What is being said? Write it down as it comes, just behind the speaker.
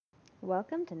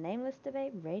Welcome to Nameless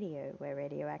Debate Radio, where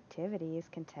radioactivity is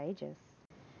contagious.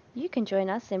 You can join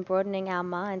us in broadening our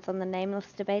minds on the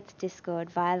Nameless Debates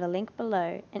Discord via the link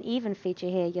below, and even feature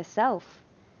here yourself,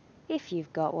 if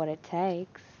you've got what it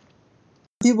takes.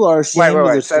 People are ashamed of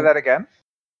their Say that again.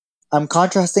 I'm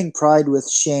contrasting pride with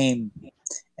shame.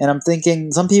 And I'm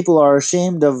thinking some people are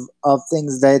ashamed of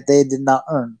things that they did not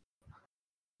earn.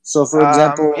 So, for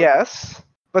example... Yes,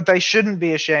 but they shouldn't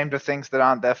be ashamed of things that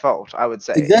aren't their fault, I would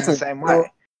say, exactly. in the same way.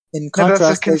 In contrast,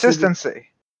 that's a consistency.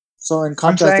 So in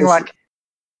contrast... I'm saying, like...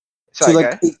 Sorry,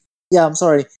 go. Yeah, I'm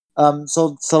sorry.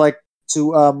 So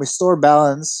to restore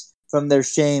balance from their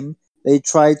shame, they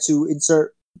try to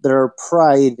insert their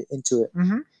pride into it.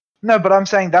 Mm-hmm. No, but I'm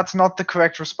saying that's not the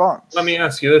correct response. Let me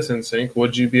ask you this, NSYNC.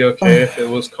 Would you be okay if it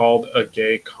was called a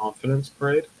gay confidence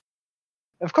parade?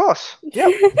 Of course.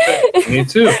 Yep. Me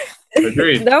too.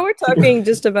 Agreed. Now we're talking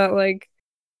just about, like...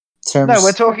 terms. No,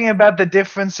 we're talking about the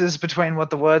differences between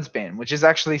what the word's mean, which is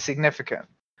actually significant.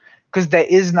 Because there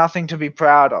is nothing to be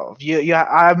proud of.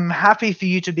 I'm happy for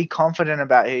you to be confident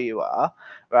about who you are,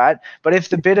 right? But if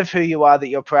the bit of who you are that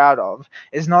you're proud of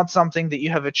is not something that you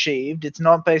have achieved, it's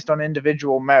not based on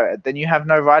individual merit, then you have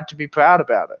no right to be proud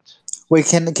about it. Wait,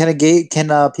 can a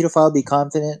pedophile be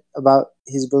confident about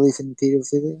his belief in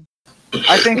pedophilia?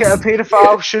 I think a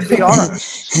pedophile should be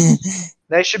honest.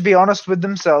 They should be honest with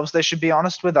themselves, they should be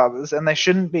honest with others, and they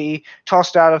shouldn't be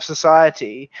tossed out of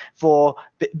society for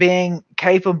being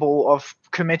capable of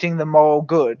committing the moral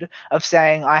good of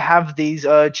saying, I have these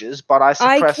urges, but I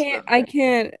suppress them. I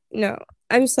can't, no.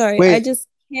 I'm sorry. Wait. I just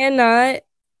cannot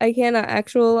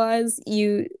actualize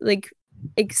you, like,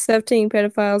 accepting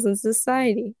pedophiles in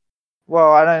society.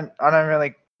 Well, I don't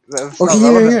really... That's Okay,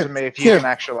 not relevant to me if you can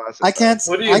actualize it. I can't...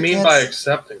 What do you mean by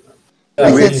accepting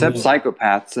them? We accept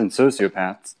psychopaths and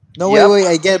sociopaths. No, wait,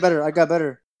 I get better. I got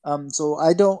better. So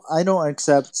I don't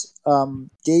accept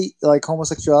gay, like,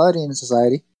 homosexuality in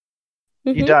society.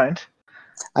 You don't?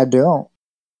 I don't.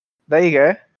 There you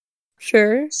go.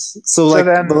 Sure. So then,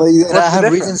 and I have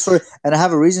the reasons for it, and I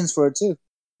have reasons for it too.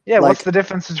 Yeah, Like- what's the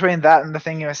difference between that and the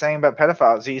thing you were saying about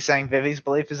pedophiles? Are you saying Vivi's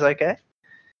belief is okay?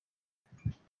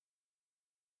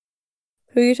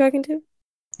 Who are you talking to?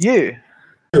 You.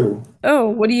 Oh,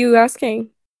 what are you asking?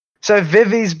 So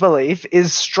Vivi's belief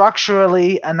is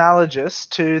structurally analogous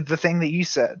to the thing that you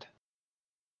said.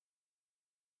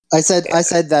 I said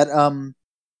that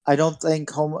I don't think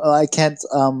I can't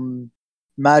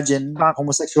imagine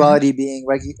homosexuality being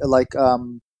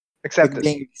Accepted.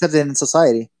 being accepted in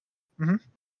society.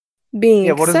 Being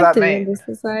Yeah, what does that accepted mean? in this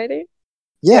society?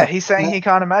 Yeah, he's saying he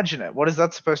can't imagine it. What is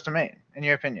that supposed to mean, in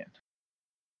your opinion?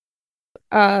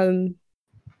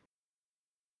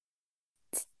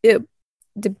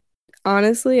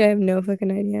 Honestly, I have no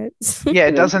fucking idea. Yeah,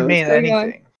 it doesn't mean going on.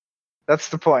 anything. That's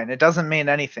the point. It doesn't mean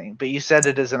anything, but you said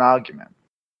it as an argument.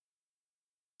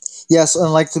 Yes,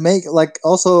 and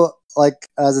also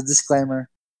as a disclaimer,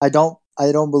 I don't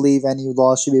believe any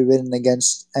law should be written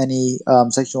against any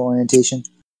sexual orientation.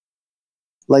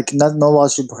 Like, no law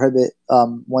should prohibit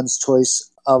one's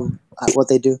choice of what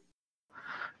they do.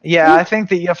 Yeah, I think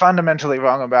that you're fundamentally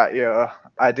wrong about your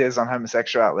ideas on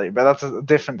homosexuality, but that's a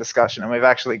different discussion, and we've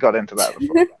actually got into that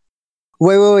before.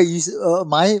 Wait! You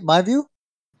my view?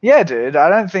 Yeah, dude, I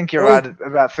don't think you're right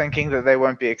about thinking that they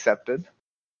won't be accepted.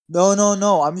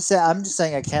 No. I'm just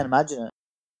saying I can't imagine it.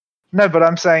 No, but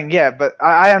I'm saying, yeah, but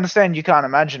I understand you can't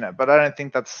imagine it, but I don't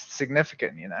think that's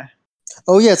significant, you know?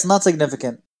 Oh yeah, it's not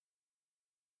significant.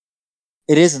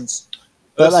 It isn't.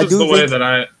 But This is the way that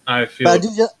I feel. I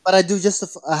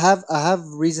have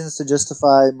reasons to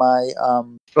justify my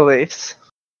Beliefs.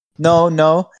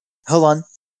 No, hold on.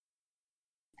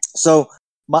 So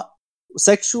my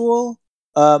sexual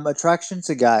attraction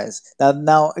to guys.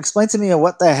 Now explain to me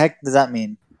what the heck does that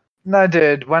mean? No,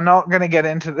 dude, we're not gonna get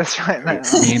into this right now.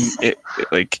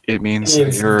 It means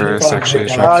that you're sexually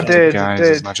attracted to guys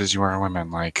as much as you are women.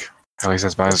 Like, at least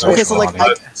that's bisexuality.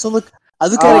 Okay, I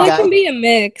look Oh, at a it guy. can be a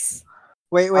mix.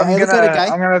 Wait, I look at a guy.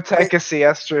 I'm gonna take a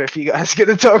siesta if you guys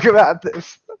gonna talk about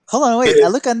this. Hold on, wait. I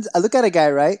look at a guy,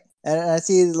 right? And I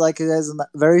see like he has a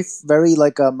very, very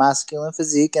like a masculine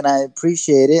physique, and I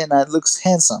appreciate it, and it looks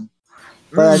handsome.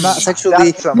 But I'm not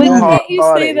sexually. That's a But hot can't you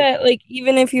body. say that, like,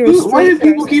 even if you're a Why do straight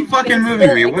people person, keep fucking you can moving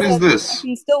still me? look What is at- this? You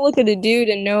can still look at a dude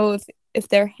and know if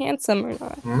they're handsome or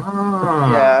not.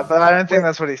 Yeah, but I don't think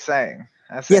that's what he's saying.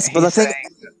 Yes, but the thing,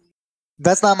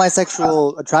 that's not my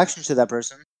sexual attraction to that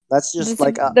person. That's just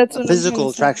like a That's what I'm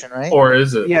physical trying to say. attraction, right? Or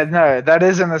is it? Yeah, no, that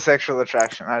isn't a sexual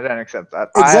attraction. I don't accept that.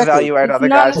 Exactly. I evaluate It's other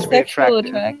not guys a to be sexual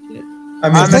attractive. attraction. I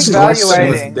mean, I'm this is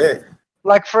evaluating. dick.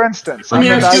 Like, for instance, Let I'm me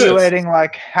ask you this. evaluating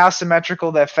like how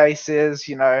symmetrical their face is,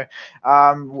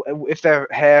 if their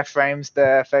hair frames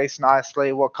their face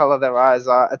nicely, what color their eyes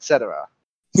are, etc.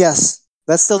 Yes,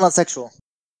 that's still not sexual.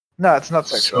 No, it's not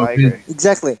sexual. So I agree.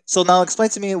 Exactly. So now explain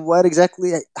to me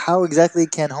how exactly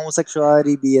can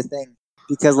homosexuality be a thing?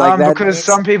 Because like that Because means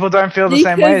some people don't feel the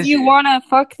same way Because as you you. wanna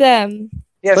fuck them.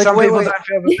 Yeah, Like, some wait, people wait. don't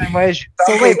feel the same way as you.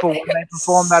 So Some wait. people, when they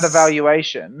perform that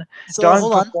evaluation, So don't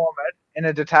hold on. perform it in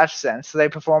a detached sense. They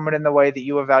perform it in the way that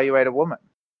you evaluate a woman.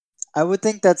 I would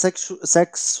think that sexual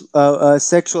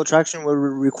attraction would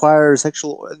require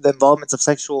the involvement of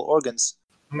sexual organs.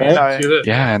 Let me Right? ask you this.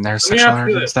 Yeah, and there's Let me sexual ask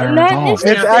you organs this. that are Not involved. Let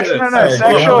me It's ask you actually this. no.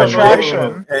 Hey, Sexual whoa,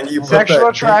 attraction. and you put Sexual that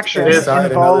dick attraction inside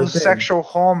another involves thing. sexual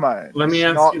hormones, Let me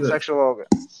ask not you this. sexual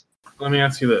organs. Let me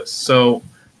ask you this. So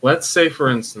let's say, for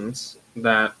instance,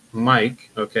 that Mike,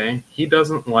 okay, he's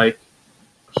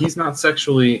not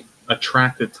sexually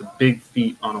attracted to big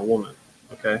feet on a woman,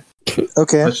 okay?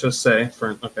 Okay. Let's just say,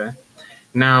 okay.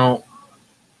 Now,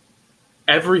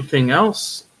 everything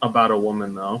else about a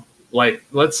woman, though, like,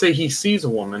 let's say he sees a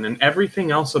woman and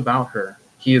everything else about her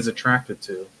he is attracted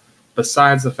to,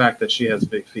 besides the fact that she has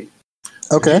big feet.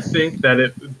 Okay. Do you think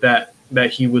that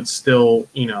he would still,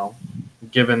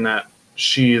 given that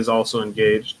she is also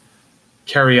engaged,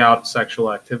 carry out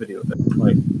sexual activity with it?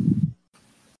 Like,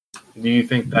 do you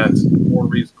think that's more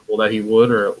reasonable that he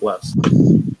would or less?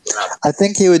 I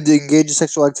think he would engage in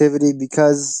sexual activity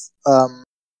because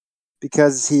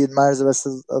he admires the rest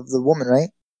of the woman, right?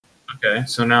 Okay,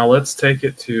 so now let's take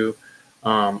it to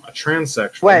a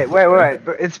transsexual. Wait.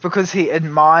 But it's because he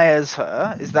admires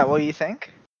her. Is that what you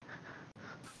think?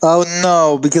 Oh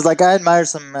no, because like I admire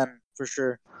some men for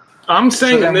sure. I'm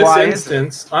saying So in then why is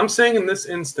this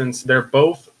instance, they're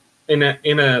both in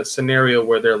a scenario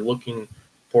where they're looking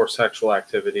for sexual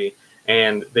activity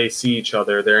and they see each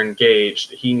other, they're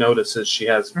engaged. He notices she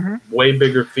has way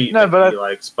bigger feet than he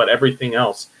likes, but everything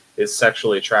else is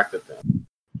sexually attracted to him.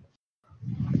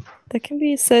 That can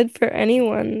be said for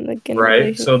anyone, like in a Right?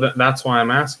 relationship. So that's why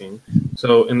I'm asking.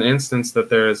 So in the instance that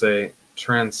there is a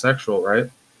transsexual, right?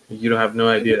 You have no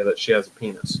idea that she has a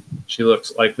penis. She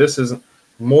looks like this is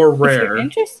more If rare. you're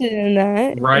interested in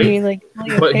that, right? and you're like,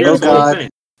 really But okay here's with the whole it. thing.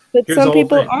 But Here's some the whole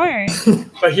people thing.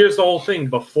 aren't. But here's the whole thing.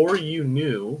 Before you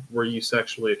knew, were you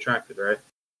sexually attracted, right?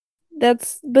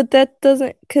 But that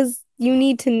doesn't, because you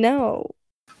need to know.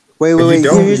 Wait.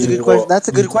 Here's a good question. That's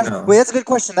a good need to question. know. Wait, that's a good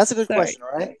question. That's a good Sorry. question,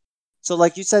 all right? So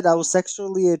like you said, I was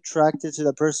sexually attracted to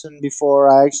the person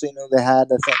before I actually knew they had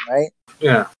a thing, right?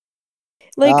 Yeah.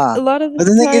 Like Ah. a lot of But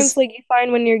the the thing times, is- like you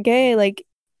find when you're gay, like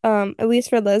at least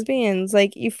for lesbians,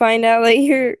 like you find out like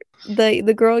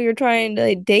the girl you're trying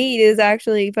to date is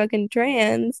actually fucking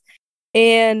trans,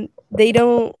 and they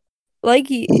don't like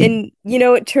you, and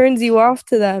it turns you off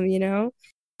to them. Yeah.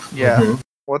 Mhm.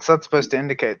 What's that supposed to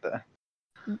indicate, though?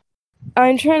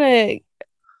 I'm trying to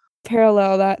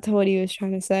parallel that to what he was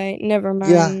trying to say. Never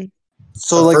mind. Yeah.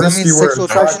 So At like that first means you were sexual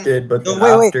attraction. attracted, but No,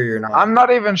 then wait. after you're not. I'm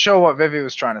not even sure what Vivi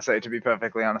was trying to say, to be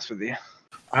perfectly honest with you.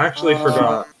 I actually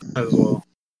forgot as well.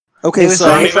 Okay, He was so I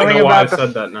don't saying even something know why I about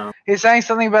said that now. He's saying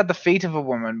something about the feet of a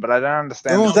woman, but I don't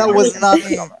understand. No, the that was significance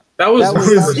not of me. it. That was That was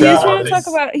He was Yeah, trying to talk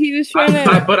about. He was trying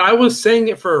to. But I was saying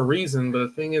it for a reason. But the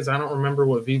thing is, I don't remember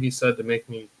what Vivi said to make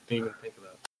me even think of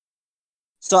that.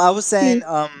 So I was saying,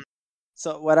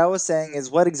 so what I was saying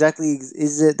is, what exactly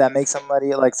is it that makes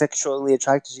somebody like sexually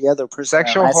attracted to the other person?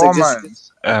 Sexual I suggest-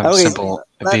 hormones. Okay, Simple.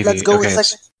 let's Vivi. go Okay, with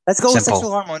let's go with simple.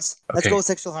 sexual hormones. Let's Okay. go with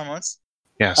sexual hormones.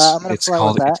 yes, I'm gonna fly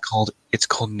with that. it's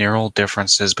called neural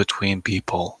differences between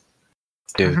people,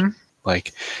 dude. Mhm.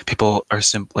 Like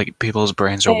people's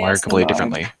brains are wired completely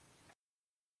differently,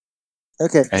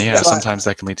 Okay. and yeah, so sometimes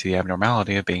that can lead to the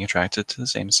abnormality of being attracted to the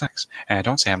same sex. And I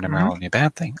don't say abnormality a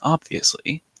bad thing,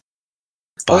 obviously.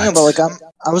 but like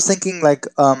I was thinking like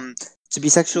to be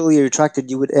sexually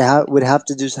attracted, you would have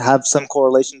to have some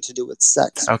correlation to do with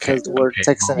sex. Okay, Because the word okay,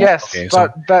 sex in it. Yes, Okay, so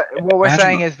but what we're imagine-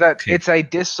 saying is that okay. it's a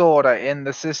disorder in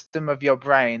the system of your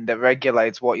brain that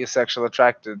regulates what you're sexually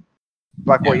attracted,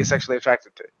 what Yeah. you're sexually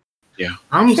attracted to.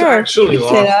 I'm Sure, actually you can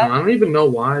say lost. that. And I don't even know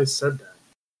why I said that.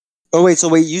 Oh wait,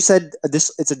 you said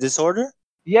it's a disorder?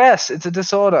 Yes, it's a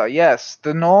disorder. Yes,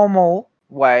 the normal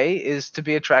way is to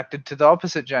be attracted to the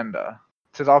opposite gender,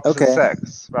 to the opposite Okay.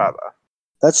 sex, rather.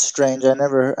 That's strange. I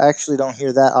never actually don't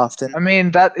hear that often. I mean,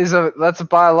 that's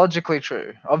biologically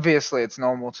true. Obviously, it's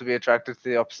normal to be attracted to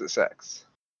the opposite sex.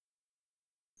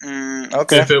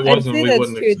 Okay. If it I'd wasn't, say we that's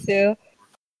wouldn't. true too.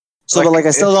 So, but like,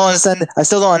 I still don't understand. I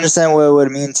still don't understand what it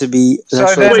would mean to be. So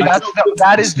sexually then attracted.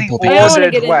 that is the Simple I don't wanna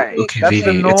ordered get into way. it. Okay, That's the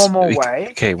Vivi, normal way.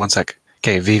 Okay, one sec.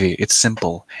 Okay, Vivi, it's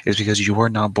simple. It's because you were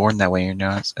not born that way. You're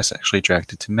not sexually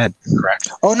attracted to men, correct?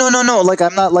 Oh no. Like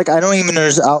I'm not. Like I don't even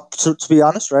understand. To be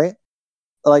honest, right?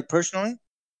 Like personally,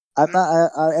 I'm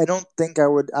not. I don't think I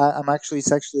would. I'm actually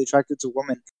sexually attracted to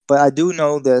women, but I do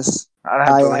know this. I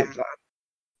don't believe that.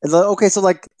 It's like, okay, so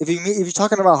like if you're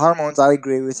talking about hormones, I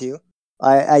agree with you.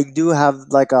 I do have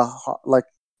like like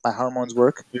my hormones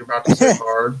work. You're about to say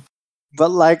hard. But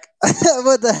like,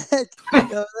 what the heck?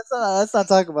 No, let's not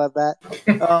talk about that.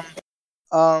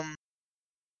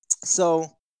 So,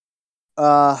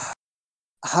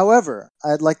 however,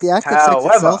 I'd like the active sex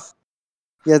itself.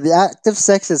 Yeah, the active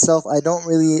sex itself. I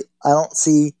don't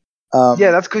see.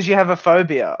 Yeah, that's because you have a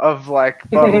phobia of like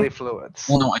bodily fluids.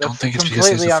 Well, no, I don't think it's because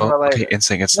completely he's a phobia. unrelated. Okay,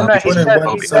 Instinct, it's No, not no, because he of said- a he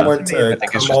phobia. said someone to me to that- I think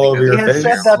it's come just all over because your He has face. said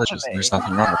you're that to religious and me. there's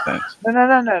nothing wrong with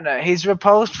that. No. He's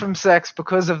repulsed from sex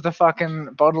because of the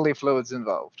fucking bodily fluids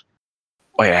involved.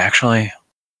 Wait, actually,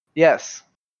 Yes.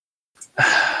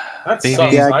 That Baby.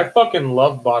 sucks. Yeah. I fucking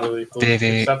love bodily fluids,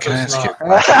 Baby, except can I it's ask you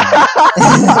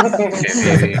not. Okay,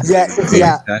 Baby. Yeah, Baby,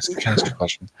 yeah. Can I ask you a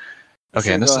question? Okay,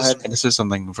 Sure, and go ahead. this is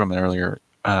something from an earlier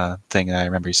thing that I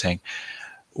remember you saying.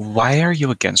 Why are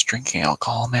you against drinking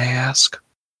alcohol, may I ask?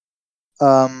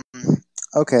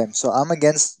 Okay, so I'm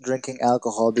against drinking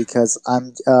alcohol because I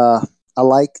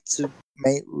like to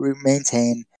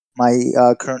maintain my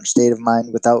current state of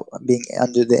mind without being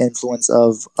under the influence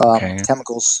of Okay.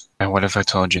 chemicals. And what if I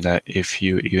told you that if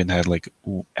you even had like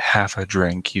half a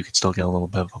drink, you could still get a little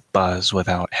bit of a buzz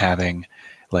without having,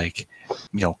 like,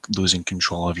 losing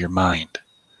control of your mind?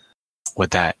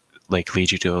 Would that like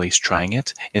lead you to at least trying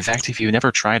it? In fact, if you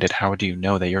never tried it, how do you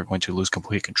know that you're going to lose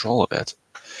complete control of it?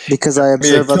 Because I I mean,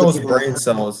 observe it other kills people. brain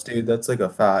cells, dude. That's like a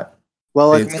fact. Well,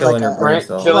 like, It's I mean, killing like, your brain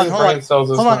cells. Killing hold on. brain cells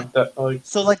is Hold on. not that like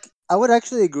So, like, I would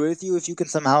actually agree with you if you can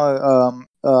somehow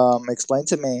explain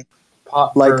to me,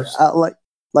 pot like, first. I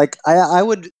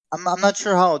would. I'm not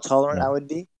sure how tolerant I would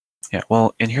be. Yeah.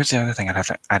 Well, and here's the other thing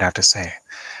I'd have to say.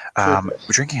 Sure.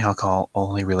 Drinking alcohol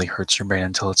only really hurts your brain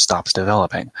until it stops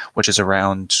developing, which is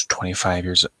around 25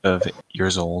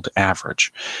 years old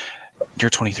average. You're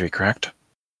 23, correct?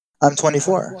 I'm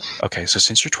 24. Okay, so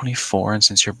since you're 24 and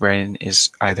since your brain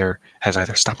has either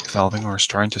stopped developing or is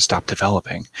starting to stop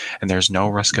developing, and there's no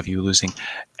risk of you losing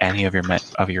any of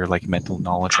your like mental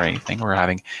knowledge or anything, or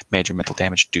having major mental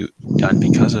damage done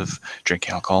because of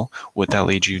drinking alcohol, would that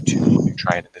lead you to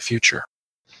try it in the future?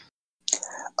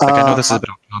 Like, I know this is a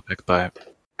bit off topic, but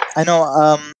I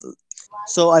know.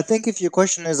 So I think if your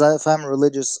question is if I'm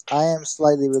religious, I am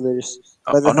slightly religious.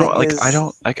 But the no, thing like is, I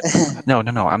don't like. No.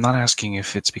 I'm not asking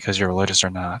if it's because you're religious or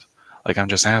not. Like, I'm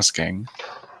just asking,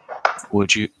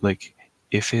 would you like,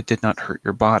 if it did not hurt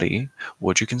your body,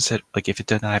 would you consider, like, if it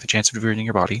did not have a chance of hurting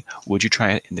your body, would you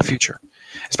try it in the future?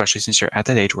 Especially since you're at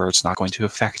that age where it's not going to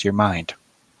affect your mind.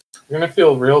 You're gonna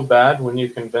feel real bad when you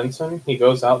convince him. He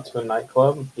goes out to a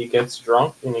nightclub, he gets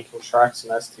drunk, and he contracts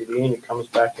an STD, and he comes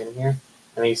back in here,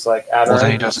 and he's like, Well,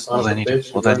 then he "Adderall, doesn't. son of a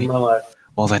bitch, Well, you ruined my life."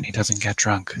 well, then he doesn't get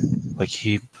drunk. Like,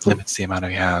 he limits the amount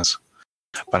he has.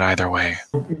 But either way,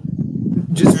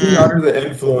 Just being under the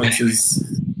influence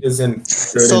isn't good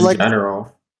So, in like,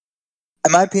 general.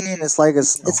 in my opinion, it's like a one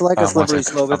slippery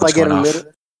sec. slope. If What's I get a going off?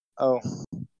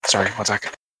 little, Sorry, one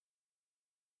sec.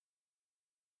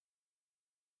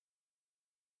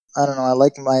 I don't know. I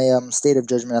like my state of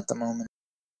judgment at the moment.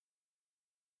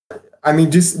 I mean,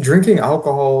 just drinking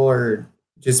alcohol or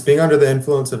just being under the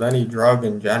influence of any drug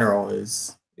in general it's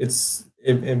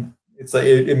like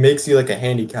it makes you like a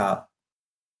handicap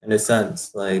in a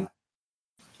sense. Like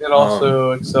It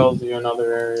also excels you in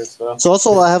other areas, though. So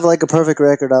also, I have like a perfect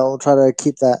record. I will try to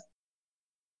keep that,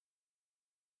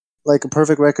 like a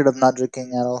perfect record of not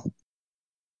drinking at all.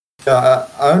 yeah,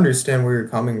 I understand where you're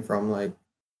coming from. Like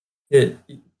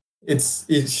it's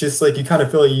just like you kind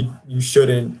of feel like you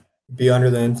shouldn't be under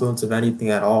the influence of anything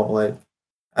at all. Like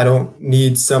I don't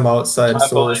need some outside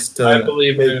source to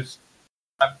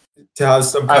have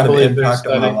some kind of impact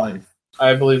on my life.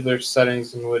 I believe there's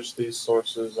settings in which these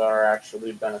sources are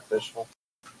actually beneficial,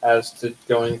 as to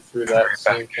going through that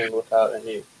same thing without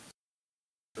any.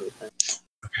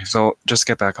 Okay, so just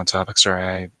to get back on topic.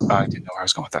 Sorry, I didn't know where I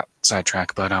was going with that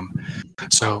sidetrack. But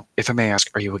so if I may ask,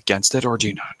 are you against it or do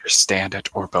you not understand it,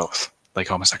 or both? Like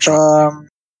homosexuality?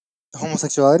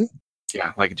 Homosexuality.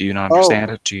 Yeah, like, do you not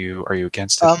understand it? Are you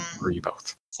against it, or are you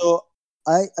both? So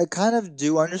I kind of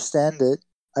do understand it.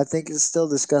 I think it's still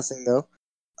disgusting though.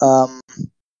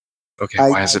 Okay,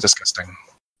 why is it disgusting?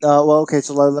 Well, okay,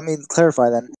 so let me clarify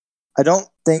then. I don't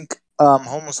think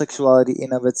homosexuality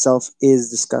in of itself is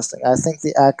disgusting. I think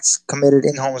the acts committed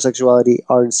in homosexuality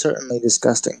are certainly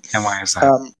disgusting. And why is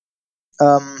that?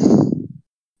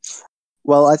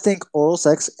 Well, I think oral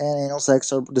sex and anal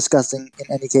sex are disgusting in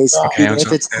any case. Okay, Even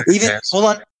if it's even okay. hold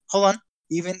on.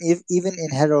 Even in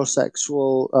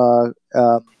heterosexual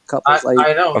couples,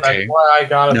 I know. Okay. That's why I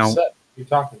got No. upset. You're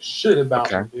talking shit about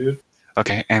Okay. me, dude.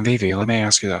 Okay, and Vivi, let me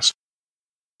ask you this: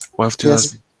 what if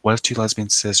Yes. two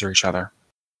lesbians scissor each other?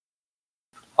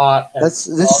 Hot. This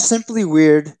is simply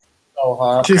weird. So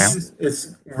hot. It's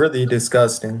really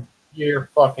disgusting. You're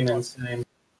fucking insane.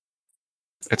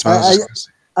 It's about I-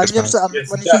 disgusting. I'm It's just about-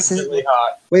 It's when you say definitely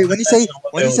hot. wait when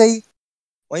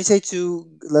you say two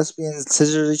lesbians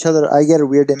scissor each other, I get a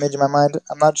weird image in my mind.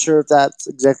 I'm not sure if that's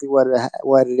exactly what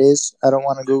it is. I don't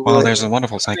want to Google Well, it. there's a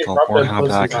wonderful site They called rub their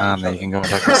pussies on Pornhub.com each that you other. can go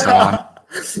check this out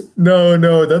on.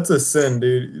 No, that's a sin,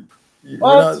 dude. You're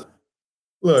What? not.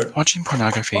 Look, Watching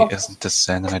pornography Fuck. isn't a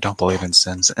sin, and I don't believe in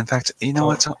sins. In fact, you know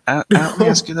what? Let me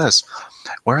ask you this: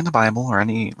 where in the Bible or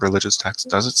any religious text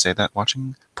does it say that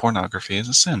watching pornography is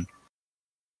a sin?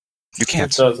 You It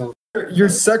can't. doesn't. you're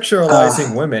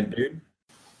sexualizing women, dude.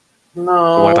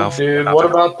 No, What about- dude. what What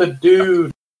about- about the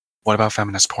dude? What about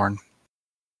feminist porn?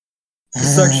 You're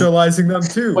sexualizing them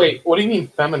too. Wait, what do you mean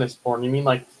feminist porn? You mean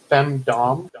like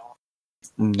femdom?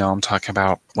 No, I'm talking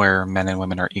about where men and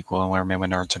women are equal and where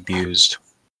women aren't abused,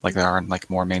 like there are in like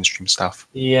more mainstream stuff.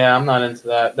 Yeah, I'm not into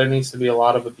that. There needs to be a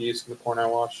lot of abuse in the porn I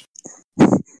watch.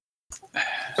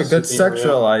 Look, that's Being real.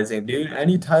 sexualizing, dude.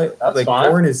 Any type That's like fine.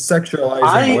 porn is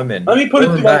sexualizing women. Let me put it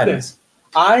or to you like men. this.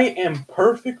 I am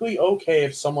perfectly okay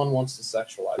if someone wants to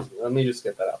sexualize me. Let me just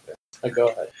get that out there. Like, go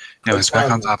ahead. Anyways, back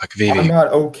on topic, I'm Vivi. not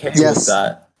okay Yes. with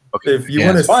that. Okay, If you yeah,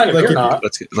 want It's fine to, if like, you're if not.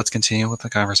 let's continue with the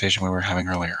conversation we were having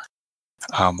earlier.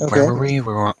 Okay. Where were we?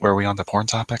 Were we on the porn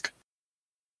topic?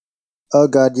 Oh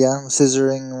god, yeah,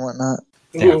 scissoring and whatnot.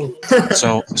 Yeah. Ooh.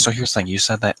 So here's the thing. You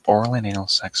said that oral and anal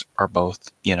sex are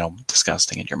both,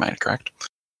 disgusting in your mind, correct?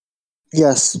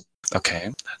 Yes, Okay.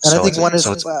 and So I think it's, one is.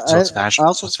 so it's, I, so it's, I vaginal,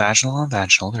 also so it's vaginal and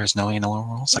vaginal. There's no anal or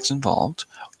oral sex involved.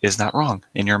 Is that wrong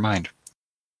in your mind?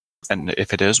 And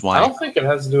if it is, I why? don't think it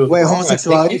has to do with Wait, wrong. I think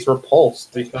homosexuality? he's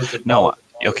repulsed because of No, all-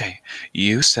 okay.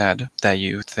 You said that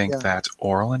you think Yeah. that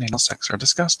oral and anal sex are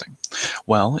disgusting.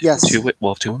 Well, Yes. if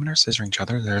two women are scissoring each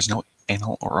other, there's no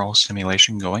anal or oral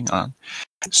stimulation going on.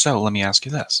 So let me ask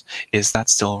you this: is that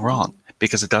still wrong?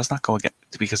 Because it does not go within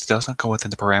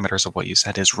the parameters of what you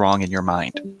said is wrong in your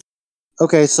mind.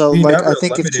 Okay, so He like never I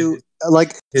think if limited two his-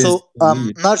 like his so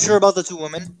belief, not sure yeah. about the two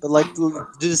women, but like we'll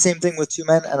do the same thing with two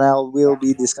men, and we'll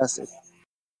be disgusted.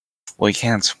 Well, you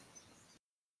can't.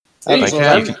 Yeah, you Like, so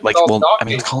can. you can, It's like, called well, I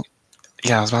mean, docking.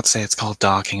 yeah, I was about to say it's called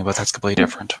docking, but that's completely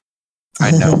different.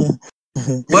 I know.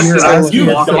 What You're did I asking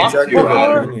you a walk docked subjective into?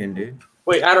 before? opinion, dude.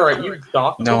 Wait, Adorite, you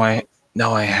docked No,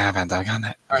 before? I haven't. I got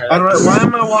it. Alright, Alright, why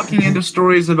am I walking into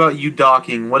stories about you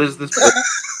docking? What is this?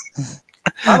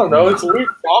 I don't know. It's weird.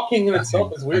 Docking in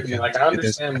itself is weird to me. Again, Like, I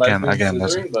understand lesbian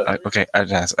there's scissoring, but okay.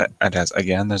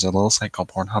 Again, there's a little site called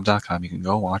Pornhub.com. You can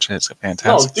go watch it. It's a no,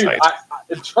 fantastic dude.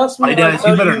 site. Trust me. I when I guess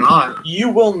tell you better not. You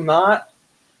will not.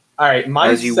 All right, my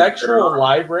As you sexual better not.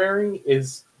 library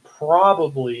is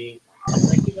probably. I'm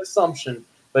making an assumption,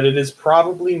 but it is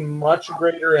probably much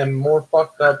greater and more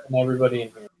fucked up than everybody in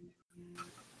here.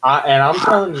 And I'm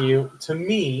telling you, to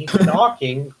me,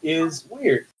 docking is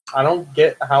weird. I don't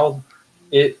get how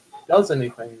it does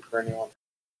anything for anyone.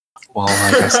 Well,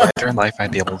 I guess later in life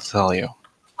I'd be able to tell you.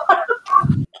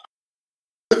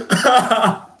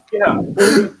 Yeah,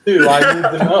 please do. I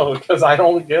need to know because I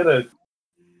don't get it.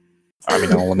 I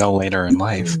mean, I'll know later in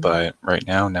life, but right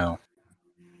now, no.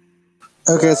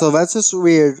 Okay, so that's just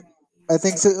weird. I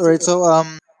think so, right. So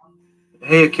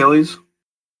Hey, Achilles.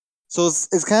 so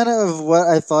it's kind of what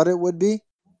I thought it would be.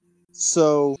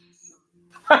 So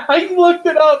I looked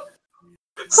it up.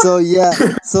 yeah,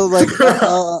 so like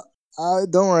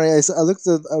don't worry. I looked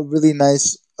at a really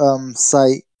nice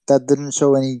site that didn't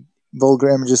show any vulgar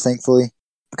images, thankfully,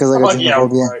 because I got Yeah,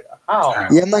 xenophobia. right. How?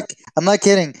 Alright. Yeah, I'm not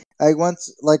kidding. I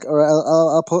once like, or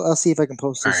I'll see if I can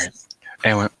post this.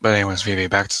 Alright. Anyways, Vivi,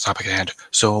 back to the topic at hand.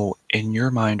 So, in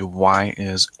your mind, why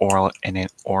is oral and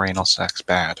or anal sex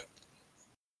bad?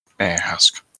 May I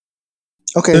ask?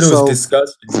 Okay, It was so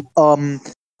disgusting.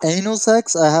 anal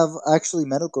sex, I have actually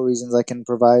medical reasons I can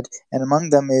provide, and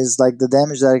among them is like the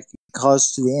damage that it can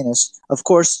cause to the anus. Of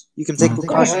course, you can take Mhm.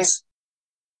 precautions.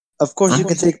 Of course, you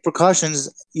can take precautions,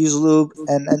 use lube,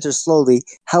 and enter slowly.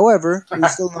 However, we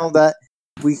still know that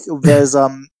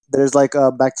there's like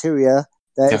a bacteria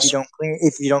that Yes.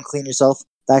 if you don't clean yourself,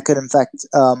 that could infect.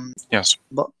 Yes.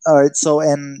 But, all right, so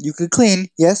and you could clean,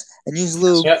 yes, and use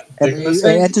lube, Yeah, and, take the and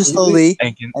sink. enter slowly,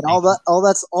 And can- and all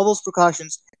those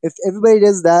precautions. If everybody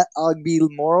does that, I'll be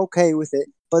more okay with it.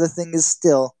 But the thing is,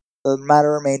 still, the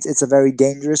matter remains. It's a very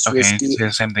dangerous, Okay, you can risky. say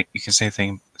the same thing. You can say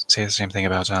say the same thing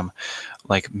about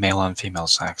like male and female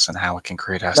sex and how it can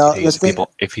create No, STDs.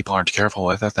 If people aren't careful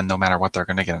with it, then no matter what, they're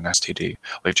going to get an STD,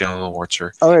 like genital warts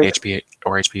or Alright.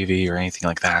 HPV or anything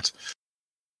like that.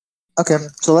 Okay,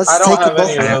 so let's I don't take have both.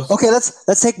 any of those. Okay,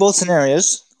 let's take both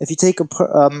scenarios. If you take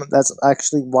that's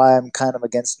actually why I'm kind of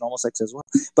against normal sex as well.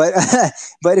 But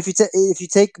but if you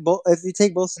take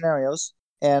both scenarios,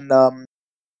 and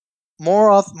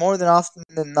more than often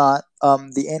than not,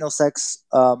 the anal sex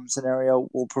scenario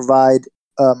will provide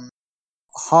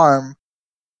harm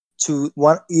to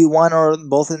one or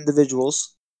both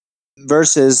individuals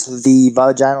versus the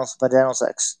vaginal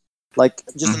sex, like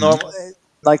just Mhm. the normal.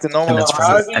 Like the normal,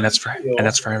 and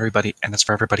that's for everybody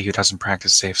who doesn't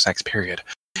practice safe sex. Period.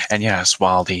 And yes,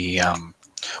 while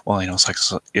anal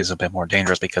sex is a bit more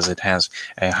dangerous because it has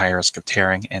a higher risk of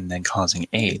tearing and then causing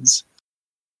AIDS.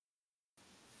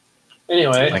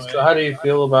 Anyway, so how do you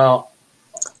feel about?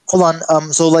 Hold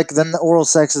on. So like then the oral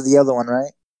sex is the other one,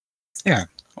 right? Yeah,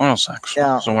 oral sex.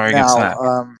 Yeah. So why are you against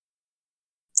that?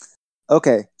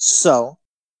 Okay. So,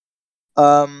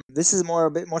 this is a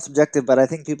bit more subjective, but I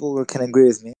think people can agree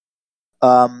with me.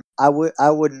 I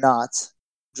would not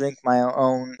drink my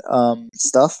own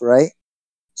stuff, right?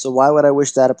 So why would I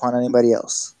wish that upon anybody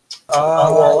else?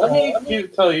 Well, let me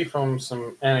tell you from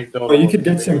some anecdotal. Well, you could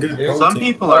get some good protein. Some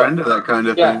people are into that kind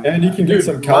of thing. And you can get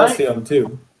some calcium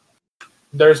too.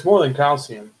 There's more than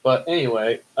calcium, but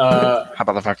anyway. How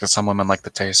about the fact that some women like the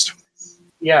taste?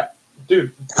 Yeah,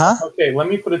 dude. Huh? Okay, let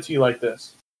me put it to you like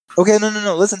this. Okay,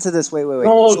 no. Listen to this. Wait.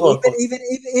 No, So look. even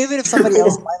if somebody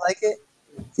else might like it,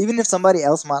 even if somebody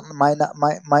else might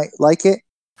like it,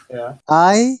 Yeah.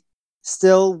 I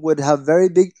still would have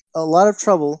a lot of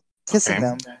trouble kissing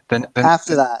them. Then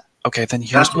after that. Okay, then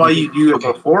here's That's why you do it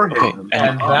beforehand. Okay,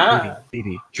 And that.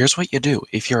 Baby, here's what you do.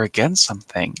 If you're against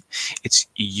something, it's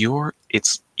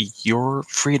your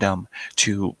freedom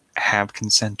to have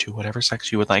consent to whatever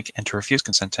sex you would like and to refuse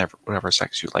consent to whatever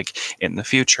sex you like in the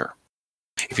future.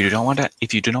 If you do not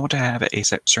want to have a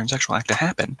certain sexual act to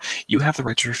happen, you have the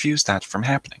right to refuse that from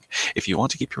happening. If you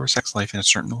want to keep your sex life in a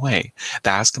certain way,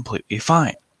 that is completely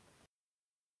fine.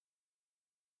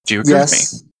 Do you agree with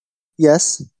me?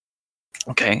 Yes.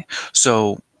 Okay,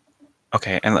 so,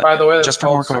 and By the way, just for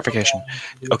more clarification,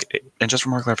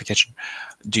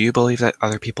 do you believe that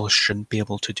other people shouldn't be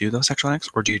able to do those sexual acts,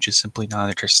 or do you just simply not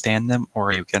understand them, or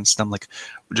are you against them? Like,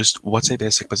 just what's a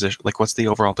basic position? Like, what's the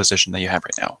overall position that you have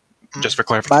right now? Just for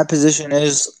clarification.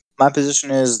 My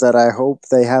position is that I hope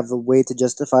they have a way to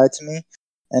justify it to me,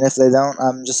 and if they don't,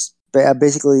 I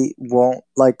basically won't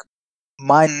like.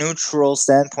 My neutral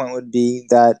standpoint would be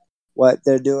that what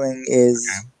they're doing is,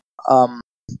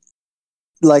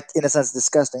 like in a sense,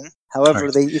 disgusting. However,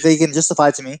 Right. if they can justify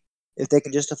it to me,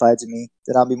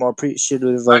 then I'll be more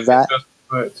appreciative of that.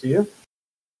 Justify it to you.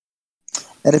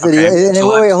 And if Okay,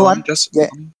 wait, hold on. Let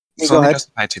me Go ahead.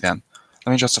 justify it to you then.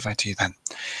 Let me justify it to you then.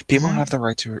 People have the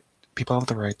right to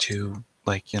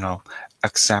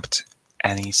accept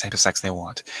any type of sex they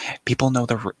want.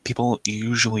 People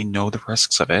usually know the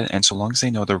risks of it, and so long as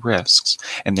they know the risks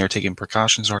and they're taking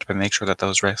precautions in order to make sure that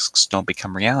those risks don't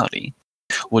become reality,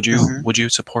 would you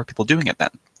support people doing it then?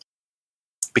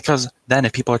 Because then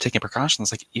if people are taking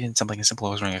precautions, like even something as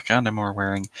simple as wearing a condom or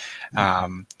wearing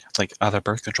like other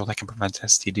birth control that can prevent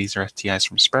STDs or STIs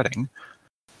from spreading,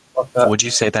 would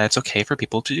you say that it's okay for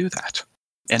people to do that?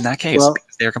 In that case, Well,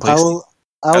 they're completely.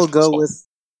 I will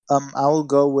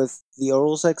go with the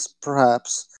oral sex,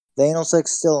 perhaps. The anal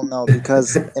sex, still no,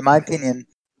 because in my opinion,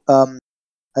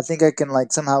 I think I can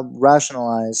like somehow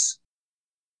rationalize.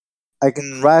 I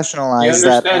can rationalize Do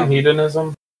you that. understand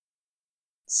hedonism?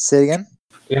 Say again.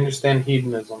 Do you understand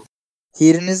hedonism?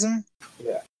 Hedonism?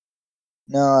 Yeah.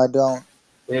 No, I don't.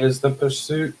 It is the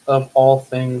pursuit of all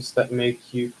things that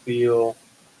make you feel,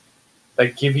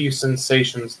 that give you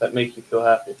sensations that make you feel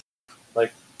happy.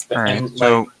 Like, All right,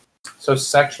 so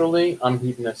sexually, I'm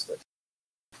hedonistic.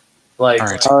 Like, all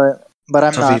right, but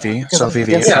I'm not. Vivi, yeah,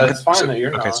 it's fine that you're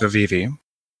not. Okay, so Vivi,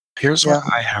 here's what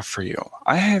I have for you.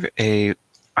 I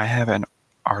have an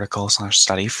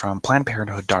article/study from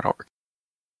PlannedParenthood.org.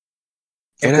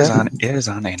 It is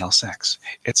on anal sex.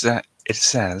 It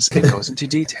says it goes into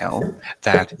detail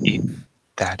that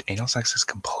anal sex is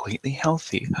completely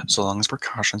healthy so long as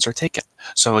precautions are taken.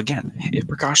 So again, if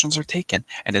precautions are taken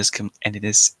and it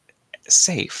is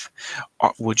safe,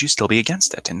 would you still be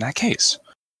against it in that case?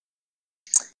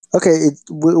 Okay,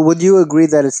 would you agree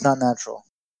that it's not natural?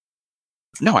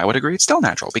 No, I would agree it's still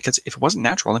natural, because if it wasn't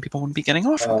natural, then people wouldn't be getting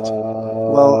off it.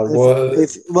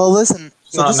 Listen.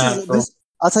 It's not natural.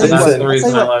 I'll tell you what. That's the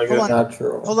reason I like it.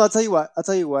 Natural. Hold on, I'll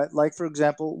tell you what. Like for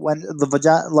example, when the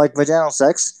vaginal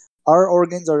sex, our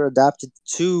organs are adapted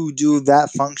to do that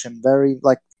function very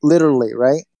like literally,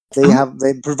 right?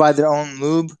 They provide their own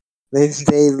lube. They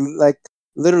like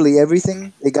literally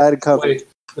everything. They got it covered. Wait,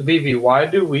 BV, why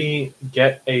do we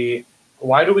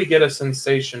get a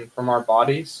sensation from our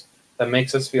bodies that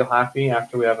makes us feel happy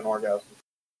after we have an orgasm?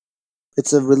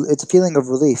 It's a feeling of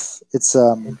relief. It's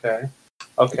Okay.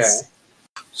 it's-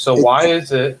 So why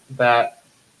is it that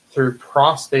through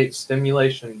prostate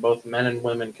stimulation, both men and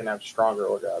women can have stronger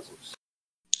orgasms?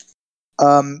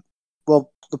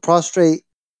 well, the prostate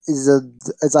is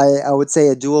I would say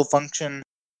a dual functional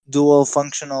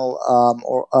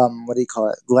or what do you call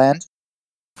it, gland,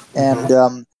 and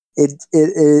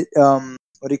it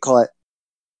what do you call it?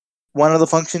 One of the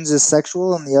functions is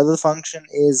sexual, and the other function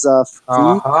is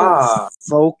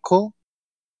focal.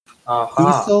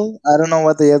 Fecal. I don't know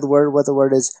what the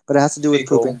word is, but it has to do with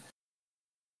Fecal. pooping.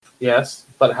 Yes,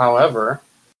 but however,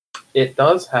 it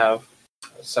does have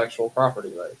a sexual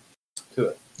property right to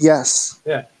it. Yes.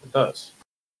 Yeah, it does.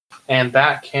 And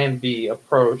that can be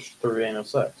approached through anal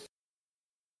sex.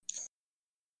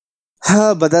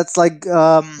 But that's like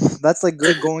going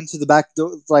to the back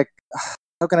door. Like,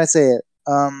 how can I say it?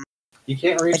 You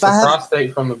can't reach if the I have-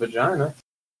 prostate from the vagina.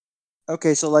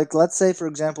 Okay, so like let's say for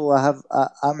example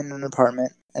I'm in an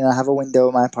apartment and I have a window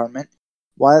in my apartment.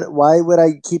 Why would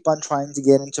I keep on trying to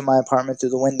get into my apartment through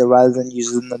the window rather than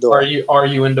using the door? Are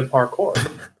you into parkour?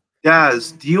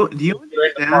 Guys, do you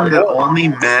understand that only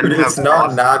men Dude, have it's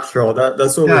not natural.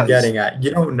 That's what we're Yes. getting at.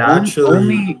 You don't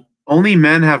naturally. only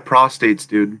men have prostates,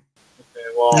 dude. Okay,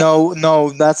 well, No,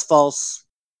 that's false.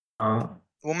 Uh,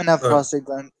 Women have Look. prostate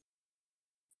gland.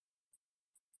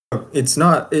 it's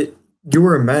not. You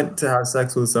were meant to have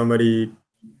sex with somebody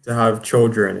to have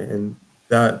children, and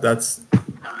that's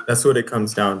what it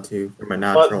comes down to from a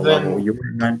natural then- level. You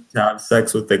were meant to have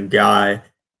sex with a guy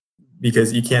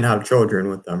because you can't have children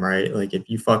with them, right? Like if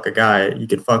you fuck a guy, you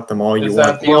can fuck them all you is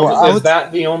want.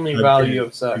 that the only value of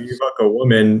If sex? you fuck a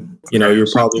woman, you're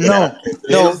probably gonna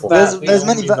No, Is that there's the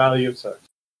many only value of sex?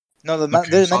 No, Okay,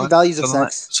 there's so many then- values of so then-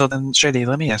 sex. So then, Shady,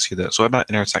 let me ask you this: what about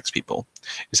intersex people?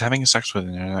 Is having sex with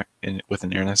an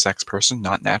intersex person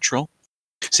not natural?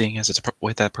 Seeing as it's the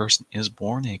way that person is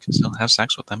born, and you can still have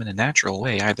sex with them in a natural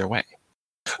way either way.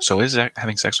 So is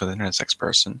having sex with an intersex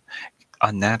person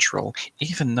unnatural,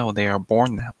 even though they are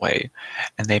born that way,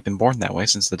 and they've been born that way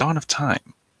since the dawn of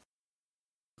time?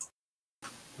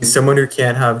 someone who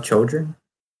can't have children.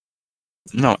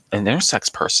 No, an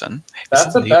intersex person. That's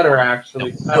a somebody- better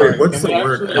actually. Wait, what's Can the we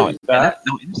word? actually No, use that?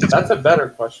 no, intersex- That's a better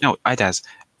question. No, Idaz.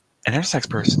 An intersex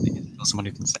person is still someone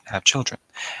who can have children.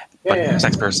 Yeah, But an yeah.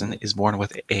 intersex person is born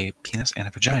with a penis and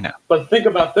a vagina. But think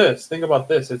about this.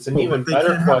 It's an even They better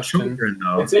can't have question. children,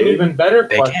 though. It's an even better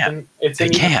They question. It's They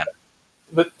an even can.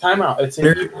 But time out. It's an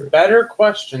There- even better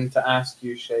question to ask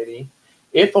you, Shady.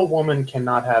 If a woman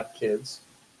cannot have kids,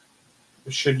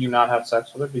 should you not have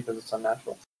sex with her because it's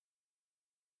unnatural?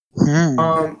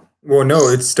 Well, no,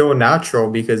 it's still natural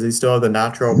because they still have the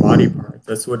natural body parts.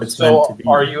 That's what it's meant to So be.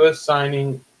 are you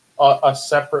assigning a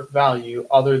separate value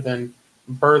other than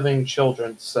birthing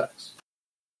children to sex?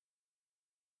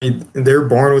 They're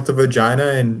born with a vagina,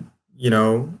 and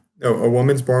a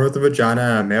woman's born with a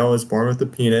vagina, a male is born with a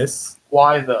penis.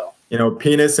 Why though?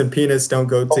 Penis and penis don't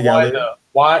go But together. why though?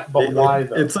 Why? But They- why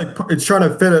though? It's like it's trying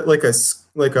to fit it like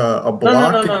a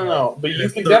block. No. But in you a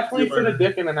can definitely fit circular- a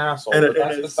dick in an asshole. And But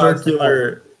that's a besides the point.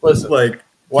 circular, Listen, like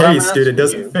what I'm case, dude. It asking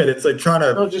doesn't you- fit. It's like trying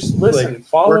to No, just listen. like,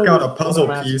 Follow work out with a puzzle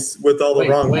what I'm asking. piece with all the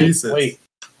wrong pieces. Wait.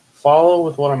 Follow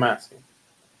with what I'm asking.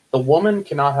 The woman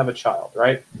cannot have a child,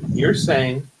 right? You're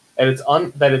saying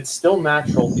that it's still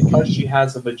natural because she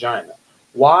has a vagina.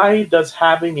 Why does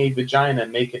having a vagina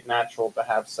make it natural to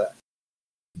have sex?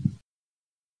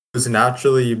 Was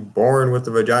naturally born with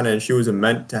a vagina, and she was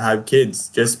meant to have kids.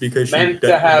 Just because she Meant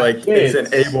to have kids.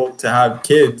 isn't able to have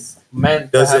kids.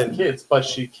 Meant to have Doesn't- kids, but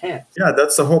she can't. Yeah,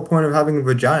 that's the whole point of having a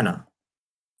vagina.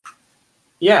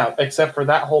 Yeah, except for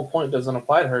that whole point doesn't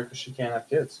apply to her because she can't have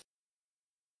kids.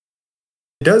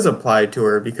 It does apply to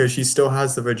her because she still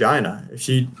has the vagina. If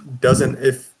she doesn't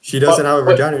have a But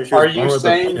vagina, she are was born you with a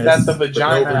saying penis that the with no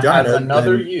vagina has vagina,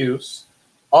 another then use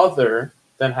other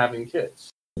than having kids?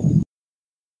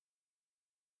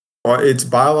 its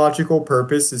biological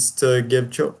purpose is to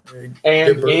give children.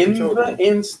 And give birth to in children.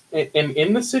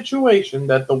 in the situation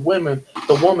that the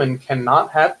woman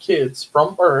cannot have kids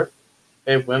from birth,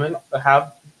 women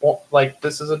have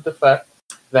this is a defect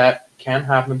that can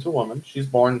happen to a woman. She's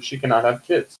born, she cannot have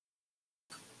kids.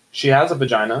 She has a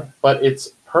vagina, but its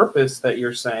purpose that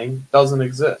you're saying doesn't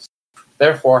exist.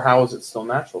 Therefore, how is it still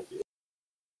natural to you?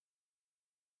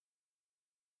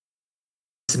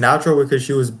 it's natural because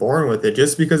she was born with it.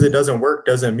 Just because it doesn't work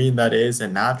doesn't mean that it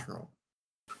isn't natural.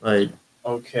 Like,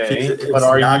 Okay, it's but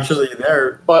are naturally you?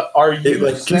 there. But are you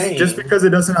Like saying? just because it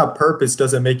doesn't have purpose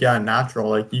doesn't make it unnatural.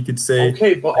 Like you could say,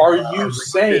 Okay, but are you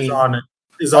saying? Is on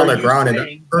Are the you ground and it's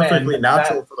saying perfectly then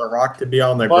natural that? for the rock to be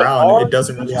on the But ground. are It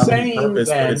doesn't you really have any saying purpose,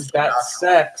 but then it's still that natural.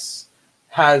 sex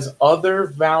has other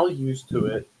values to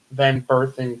it than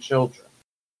birthing children?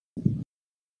 What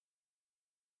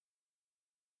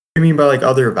do you mean by like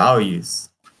other values?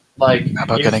 Like, How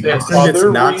about is getting there I'm saying it's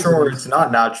other natural or reasons? it's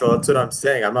not natural. That's what I'm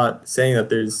saying. I'm not saying that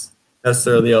there's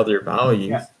necessarily other values.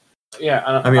 Yeah. Yeah,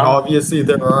 I mean, obviously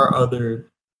there are other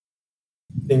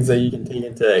things that you can take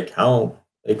into account.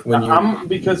 Like when you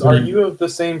because are you of the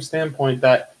same standpoint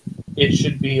that it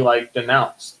should be like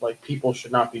denounced? Like people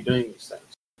should not be doing these things.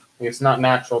 Like, it's not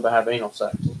natural to have anal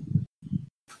sex.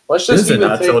 Let's it just isn't even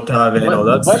natural take. to have anal.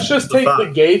 Let's just the take the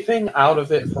fact. gay thing out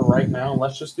of it for right now.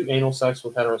 Let's just do anal sex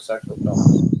with heterosexual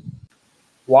couples.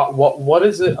 What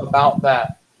is it about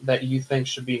that you think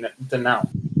should be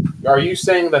denounced? Are you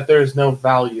saying that there's no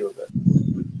value of it?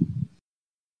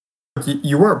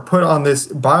 You weren't put on this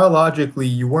biologically.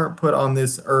 You weren't put on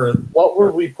this earth What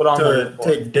were we put on there to for?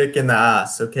 take dick in the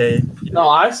ass. Okay. No,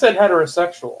 I said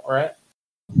heterosexual, right?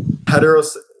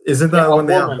 Isn't that Yeah, when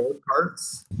they have woman. both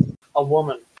parts? A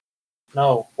woman.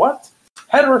 No. What?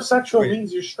 Heterosexual Wait.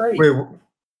 means you're straight. Wait.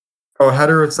 Oh,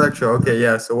 heterosexual. Okay,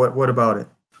 yeah. So what about it?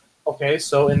 Okay,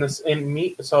 so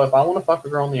so if I want to fuck a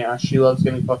girl in the ass, she loves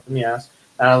getting fucked in the ass,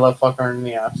 and I love fucking her in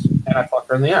the ass, and I fuck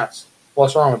her in the ass.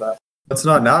 What's wrong with that? That's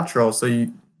not natural, so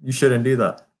you shouldn't do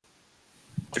that.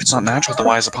 If it's not natural, then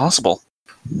why is it possible?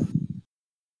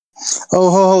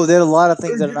 Oh, there are a lot of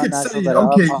things that are not natural that are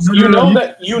possible.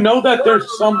 You know that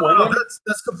there's some women.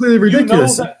 That's completely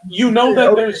ridiculous. You know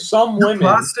that there's some Your women.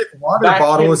 plastic water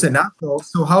bottle isn't natural,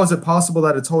 so how is it possible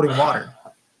that it's holding water?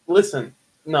 Listen,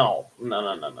 no.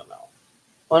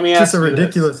 Let me It's ask just a you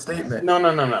ridiculous this. statement.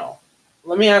 No.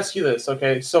 Let me ask you this,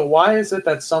 okay? So why is it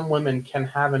that some women can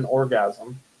have an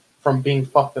orgasm from being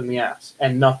fucked in the ass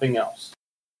and nothing else?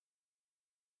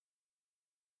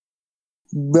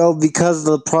 Well, because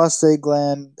the prostate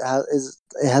gland has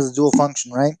a dual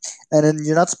function, right? And then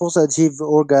you're not supposed to achieve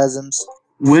orgasms.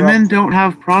 Women don't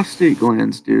have prostate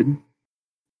glands, dude.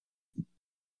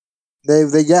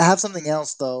 They have something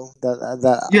else though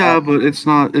that Yeah, but it's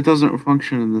not. It doesn't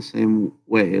function in the same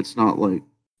way. It's not like.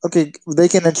 Okay, they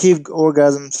can achieve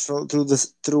orgasms through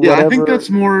Yeah, whatever. I think that's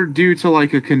more due to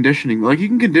like a conditioning. Like you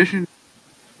can condition.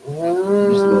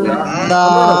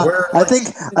 Nah, I think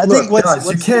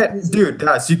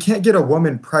you can't get a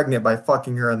woman pregnant by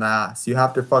fucking her in the ass. You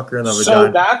have to fuck her in the vagina.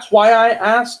 So that's why I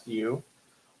asked you,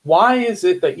 why is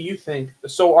it that you think?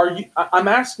 So I'm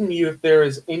asking you if there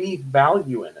is any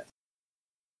value in it.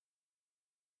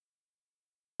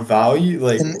 Value,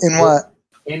 like in what?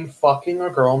 In fucking a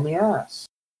girl in the ass.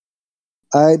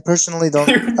 I personally don't.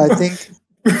 I think.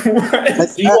 Do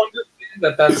you understand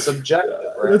that that's subjective?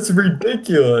 Right? That's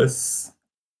ridiculous.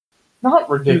 Not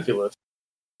ridiculous.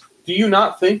 Do you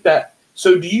not think that?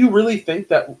 So, do you really think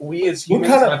that we as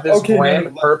humans have this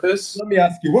grand purpose? Let me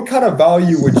ask you, what kind of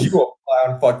value would you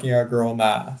apply on fucking a girl in the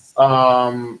ass?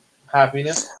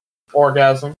 Happiness,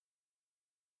 orgasm,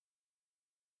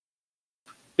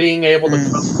 being able to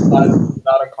come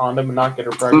without a condom and not get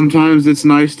her pregnant. Sometimes it's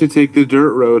nice to take the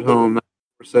dirt road home. That's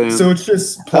what we're saying. So it's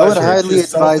just pleasure. I would highly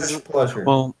advise pleasure.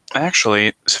 Well,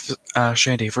 actually,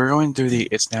 Shandy, if we're going through the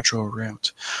it's natural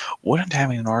route, wouldn't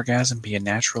having an orgasm be a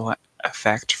natural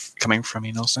effect coming from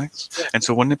anal sex? And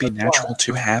so wouldn't it be natural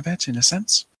to have it, in a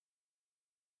sense?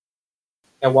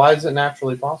 And why is it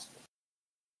naturally possible?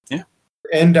 Yeah.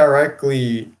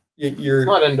 Indirectly, it's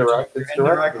not indirect. It's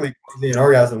indirectly causing an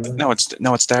orgasm. No, it's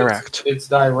direct. It's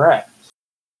direct.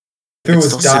 If it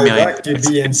was direct, you'd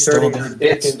be inserting your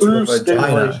dick into a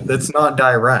vagina. That's not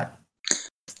direct.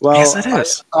 Well, yes, it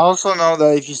is. I also know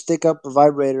that if you stick up a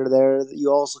vibrator there,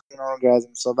 you also can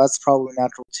orgasm. So that's probably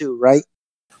natural too, right?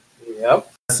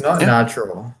 Yep. That's not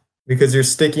natural because you're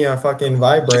sticking a fucking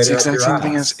vibrator. It's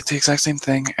the exact same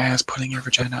thing as putting your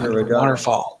vagina under a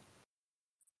waterfall.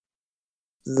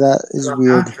 That is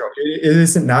weird. Natural. It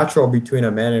isn't natural between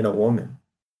a man and a woman.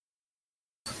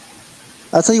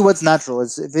 I'll tell you what's natural. If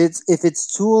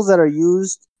it's tools that are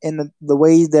used in the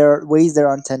ways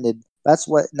they're intended. That's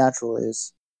what natural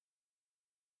is.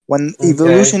 When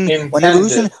evolution,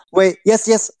 wait,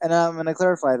 yes, and I'm gonna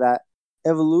clarify that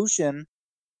evolution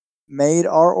made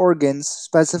our organs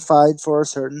specified for a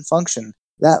certain function.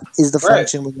 That is the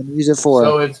function we're gonna use it for.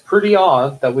 So it's pretty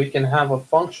odd that we can have a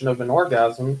function of an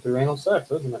orgasm through anal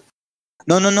sex, isn't it?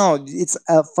 No. It's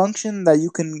a function that you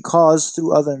can cause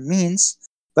through other means,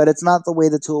 but it's not the way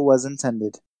the tool was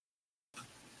intended.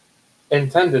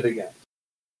 Intended again.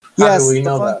 How Yes, do we the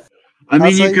know fun- that? I I'll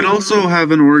mean, tell you can you- also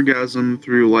have an orgasm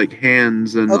through like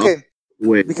hands and Okay,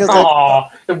 ways. because Aw,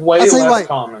 way I'll tell you less why.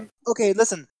 common. Okay,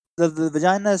 listen. The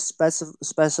vagina is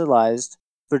specialized to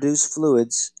produce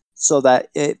fluids so that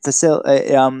it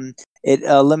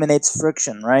eliminates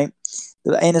friction, right?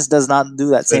 The anus does not do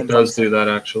that same It does function. do that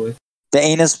actually. The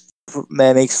anus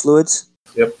makes fluids.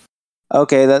 Yep.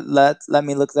 Okay, let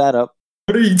me look that up.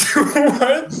 What are you doing?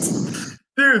 What?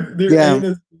 Dude, their Yeah.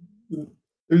 anus.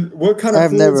 What kind of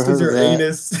I've never fluids does heard your of that.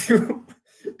 anus?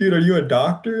 Dude, are you a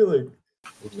doctor? Like,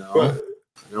 No, what?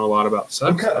 I know a lot about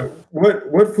sex.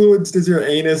 What fluids does your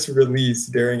anus release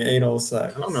during anal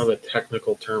sex? I don't know the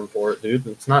technical term for it, dude.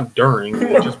 It's not during.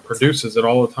 It just produces it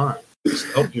all the time. Just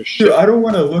help your shit. Dude, I don't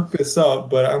want to look this up,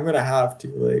 but I'm gonna have to.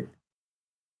 Like,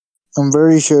 I'm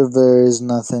very sure there is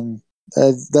nothing.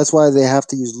 That's why they have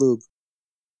to use lube.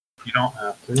 You don't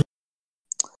have to.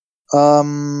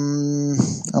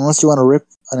 Unless you want to rip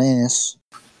an anus.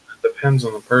 Depends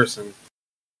on the person.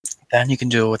 Then you can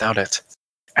do it without it,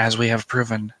 as we have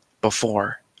proven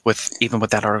before. Even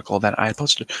with that article that I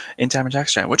posted in Time and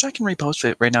Text Chat, which I can repost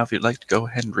it right now if you'd like to go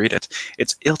ahead and read it.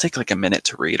 It'll take like a minute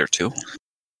to read or two,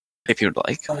 if you'd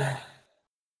like.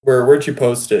 where'd you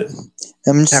post it? This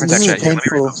Time and is Text Chat. Yeah, let me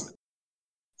painful. repost it.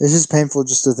 This is painful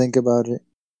just to think about it.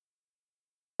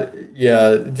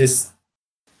 Yeah, just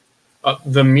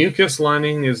The mucus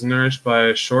lining is nourished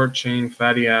by short-chain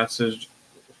fatty acids,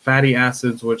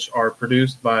 which are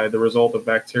produced by the result of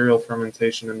bacterial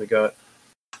fermentation in the gut.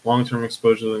 Long-term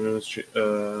exposure to the ministry,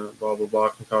 blah blah blah,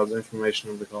 can cause inflammation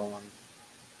of the colon.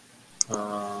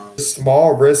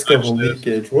 small risk of Actually,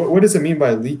 leakage. What does it mean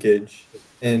by leakage?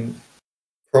 And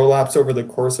prolapse over the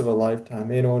course of a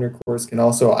lifetime. Anal intercourse can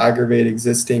also aggravate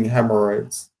existing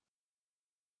hemorrhoids.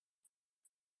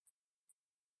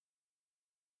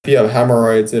 If you have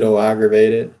hemorrhoids, it'll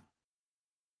aggravate it.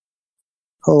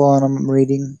 Hold on, I'm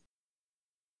reading.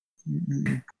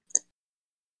 Mm-mm.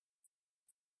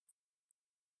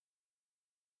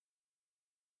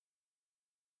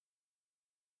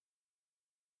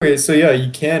 Okay, so yeah,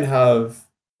 you can have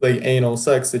like anal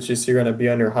sex. It's just you're gonna be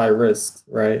under high risk,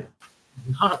 right?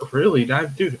 Not really,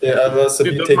 dude. Yeah, unless if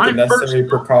Dude, you take the my necessary first-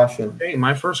 precaution. Hey,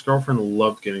 my first girlfriend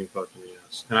loved getting fucked in the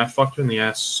ass, and I fucked her in the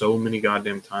ass so many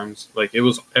goddamn times. Like it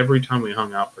was every time we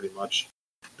hung out, pretty much.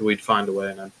 We'd find a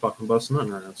way, and I'd fucking bust a nut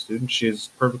in her ass, dude. And she's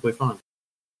perfectly fine.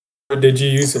 Did you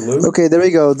use a lube? Okay, there we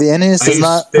go. The anus I does use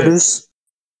not spit. produce.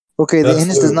 Okay, the That's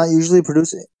anus does lube. not usually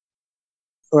produce.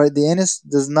 Alright, the anus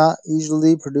does not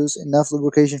usually produce enough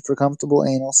lubrication for comfortable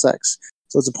anal sex,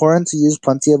 so it's important to use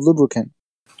plenty of lubricant.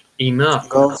 Enough.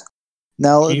 Go.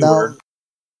 Now, Keyword.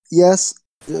 yes,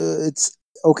 it's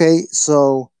okay.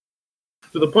 So,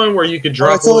 To the point where you could drop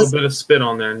Alright, so a little it's- bit of spit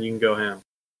on there and you can go ham.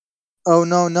 oh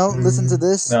no, listen to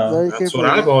this No. very That's carefully.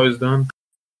 what I've always done.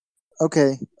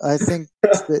 Okay, I think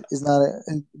spit is not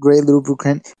a great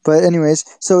lubricant, but anyways,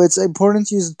 so it's important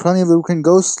to use plenty of lubricant.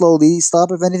 Go slowly, stop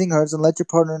if anything hurts, and let your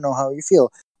partner know how you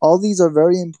feel. All these are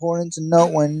very important to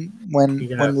note when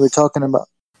Yes. we're talking about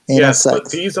anal Yes, sex.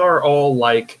 but these are all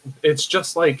like it's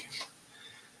just like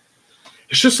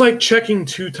checking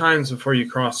 2 times before you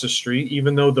cross the street,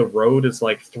 even though the road is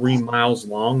like 3 miles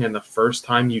long, and the first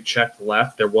time you checked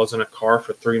left, there wasn't a car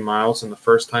for 3 miles, and the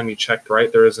first time you checked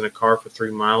right, there isn't a car for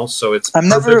 3 miles. So it's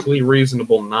perfectly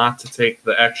reasonable not to take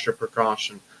the extra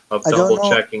precaution of double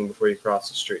checking before you cross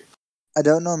the street. I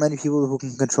don't know many people who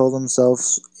can control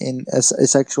themselves in a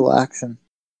sexual action.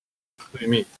 What do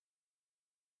you mean?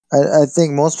 I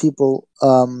think most people,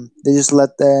 they just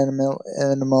let their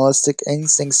animalistic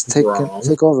instincts take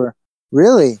over.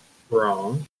 Really?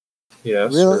 Wrong.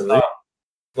 Yes, Really?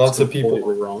 Lots of people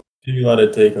wrong. do let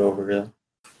it take over. Yeah.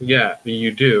 Yeah,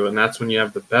 you do, and that's when you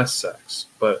have the best sex.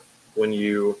 But when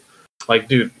you, like,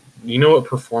 dude, you know what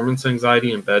performance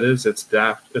anxiety in bed is? It's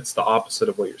the opposite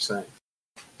of what you're saying.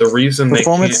 The reason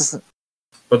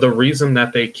the reason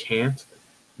that they can't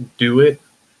do it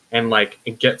and like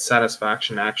get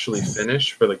satisfaction actually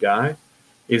finish for the guy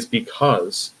is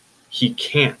because he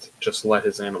can't just let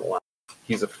his animal out.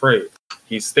 He's afraid.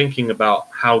 He's thinking about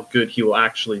how good he will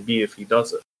actually be if he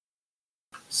does it.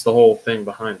 It's the whole thing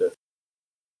behind it.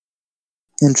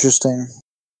 Interesting.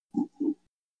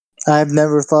 I've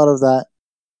never thought of that.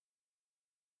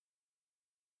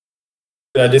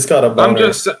 I just got a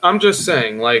boner. I'm just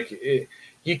saying, like,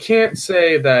 you can't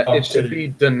say that it should be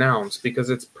denounced because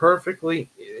it's perfectly.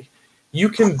 You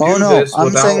can do this I'm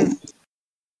without. saying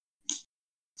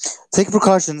take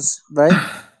precautions, right?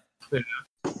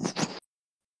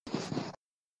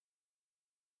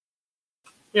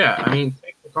 Yeah, I mean,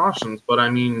 take precautions, but I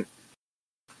mean,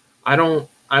 I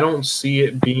don't see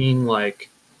it being like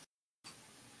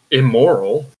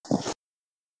immoral.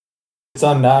 It's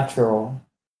unnatural.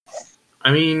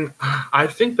 I mean, I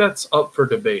think that's up for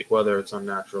debate whether it's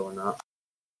unnatural or not.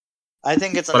 I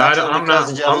think it's But unnatural I'm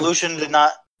because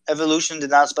not- evolution did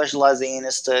not specialize the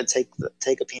anus to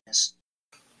take a penis.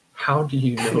 How do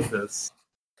you know this?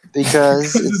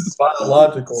 Because It's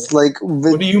biological. it's like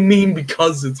What do you mean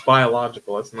because it's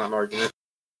biological? That's not an argument.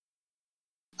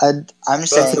 I'm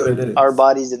That's what it saying is. our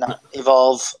bodies did not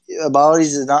evolve. Our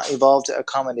bodies did not evolve to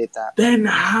accommodate that. Then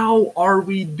how are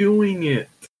we doing it?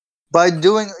 By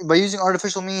using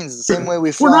artificial means, the same way we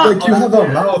We're fly. not- Like you have a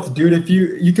mouth, dude. If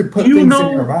you could put You things know-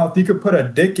 in your mouth, you could put a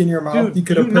dick in your mouth. Dude, you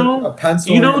could you have put know- a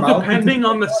pencil You in know, your mouth. depending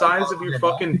on the size of your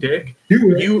fucking dick,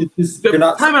 do it. you- It's just, you're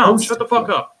not time out. supposed Shut to the fuck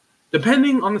do it. up.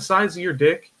 Depending on the size of your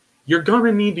dick, you're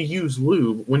gonna need to use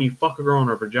lube when you fuck a girl in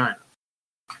her vagina.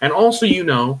 And also, you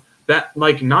know that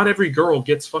like not every girl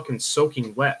gets fucking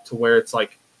soaking wet to where it's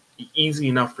like easy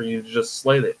enough for you to just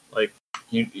slay it. Like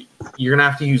you're gonna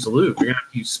have to use lube. You're gonna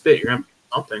have to use spit. You're gonna have to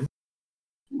use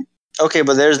something. Okay,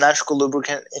 but there's natural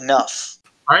lubricant enough.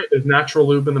 All right, there's natural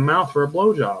lube in the mouth for a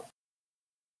blowjob.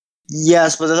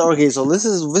 Yes, but okay. So this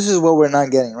is what we're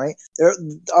not getting right.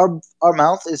 Our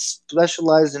mouth is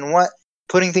specialized in what?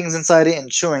 Putting things inside it and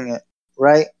chewing it,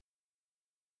 right?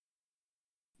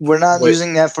 We're not Wait.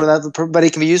 using that for that, but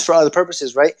it can be used for other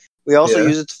purposes, right? We also Yeah.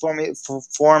 use it to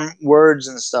form words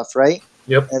and stuff, right?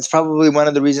 Yep. And it's probably one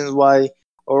of the reasons why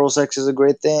oral sex is a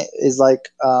great thing. Is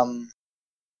like,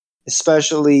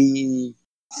 especially,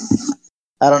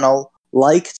 I don't know,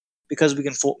 liked because we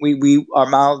can our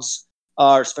mouths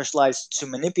are specialized to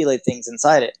manipulate things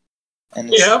inside it. And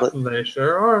Yeah, they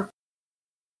sure are.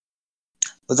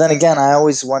 but then again, I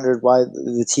always wondered why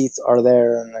the teeth are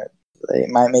there, and they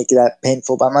might make that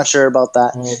painful. But I'm not sure about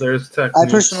that. Well, there's techniques. I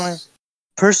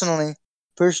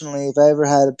personally, if I ever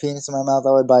had a penis in my mouth,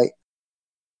 I would bite.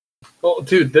 Well,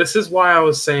 dude, this is why I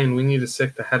was saying we need to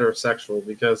stick to heterosexual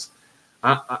because,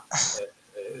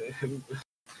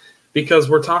 because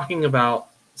we're talking about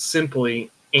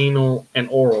simply anal and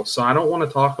oral. So I don't want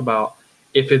to talk about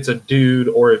if it's a dude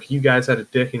or if you guys had a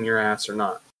dick in your ass or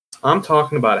not. I'm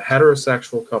talking about a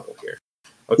heterosexual couple here.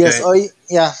 Okay. Yes. Oh,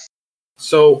 yeah.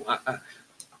 So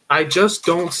I just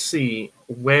don't see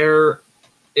where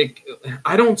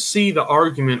I don't see the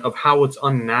argument of how it's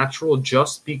unnatural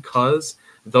just because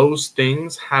those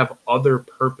things have other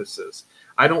purposes.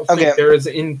 I don't think there is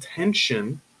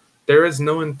intention. There is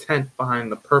no intent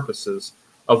behind the purposes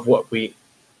of what we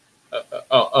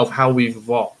of how we've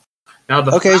evolved. Now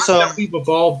the fact that we've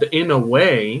evolved in a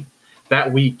way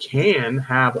that we can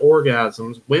have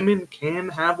orgasms, women can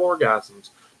have orgasms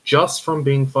just from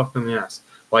being fucked in the ass.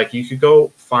 Like you could go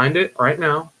find it right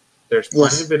now. There's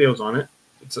plenty of videos on it.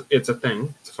 It's a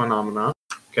thing. It's a phenomenon.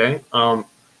 Okay.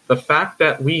 The fact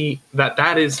that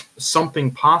that is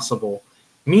something possible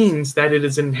means that it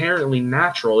is inherently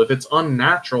natural. If it's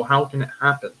unnatural, how can it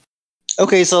happen?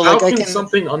 Okay, so how like can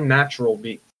something unnatural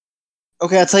be?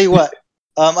 Okay, I'll tell you what.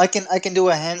 I can do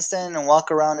a handstand and walk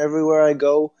around everywhere I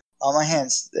go on my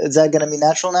hands. Is that gonna be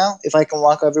natural now? If I can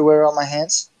walk everywhere on my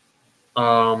hands?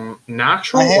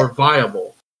 Natural or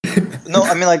viable? No,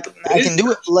 I mean like I can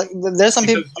do it. Like there's some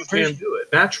people you can do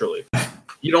it naturally.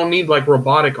 You don't need like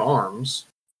robotic arms.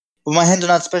 But my hands are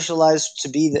not specialized to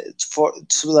be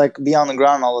be on the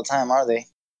ground all the time, are they?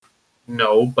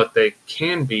 No, but they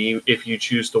can be if you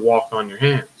choose to walk on your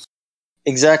hands.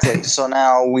 Exactly. So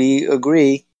now we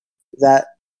agree that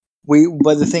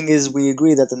but the thing is, we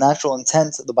agree that the natural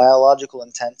intent, the biological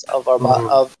intent of our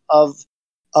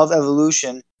of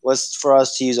evolution was for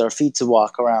us to use our feet to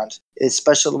walk around.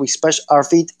 Our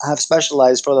feet have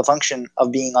specialized for the function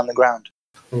of being on the ground.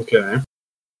 Okay.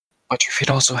 But your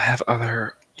feet also have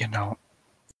other,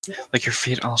 like your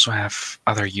feet also have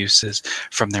other uses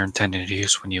from their intended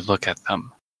use when you look at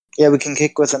them. Yeah, we can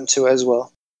kick with them too as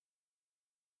well.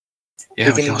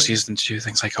 Yeah, we can also use them to do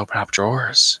things like open up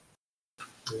drawers.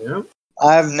 Yeah.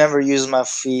 I've never used my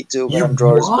feet to open up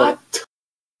drawers. What?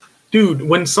 Dude,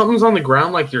 when something's on the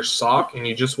ground like your sock and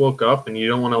you just woke up and you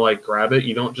don't want to like grab it,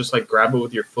 you don't just like grab it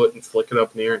with your foot and flick it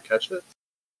up in the air and catch it?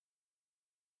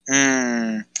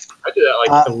 I do that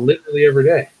like literally every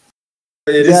day.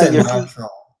 It isn't natural.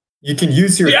 You can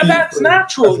use your feet. Yeah, that's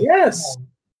natural, yes.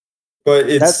 But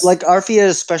that's like our feet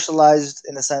are specialized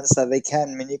in the sense that they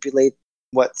can manipulate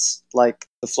what's like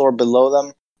the floor below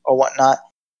them or whatnot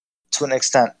to an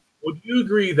extent. Would you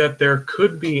agree that there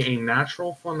could be a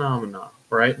natural phenomenon,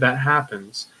 right, that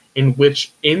happens in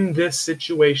which in this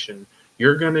situation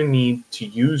you're going to need to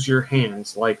use your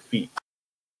hands like feet?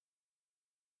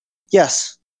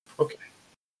 Yes. Okay.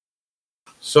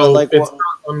 So like, it's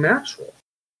not unnatural.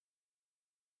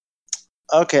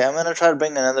 Okay, I'm gonna try to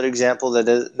bring another example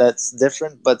that's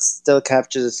different but still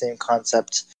captures the same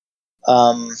concept.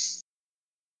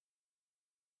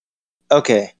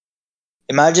 Okay,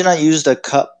 imagine I used a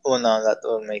cup. Oh no, that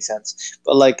wouldn't make sense.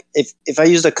 But like, if I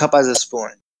used a cup as a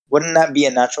spoon, wouldn't that be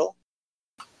unnatural?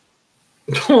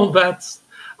 Well,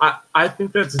 I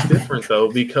think that's different though,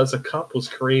 because a cup was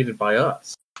created by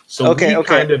us. So we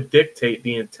kind of dictate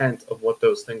the intent of what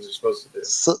those things are supposed to do.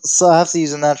 So I have to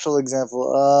use a natural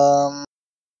example.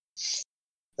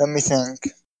 Let me think.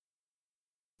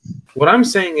 What I'm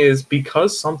saying is,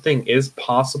 because something is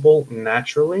possible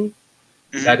naturally,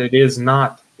 that it is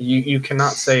not. You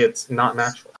cannot say it's not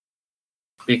natural,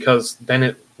 because then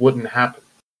it wouldn't happen.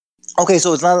 Okay,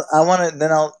 so it's not. I want to.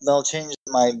 Then I'll change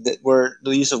the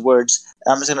use of words.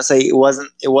 I'm just gonna say it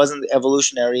wasn't the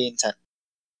evolutionary intent.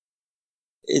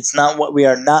 It's not what we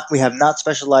are not. We have not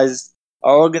specialized.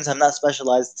 Our organs have not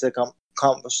specialized to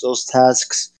accomplish those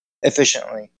tasks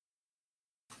efficiently.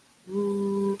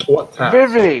 What task?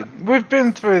 Vivi, we've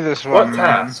been through this one. What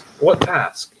task? What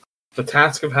task? The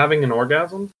task of having an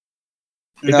orgasm?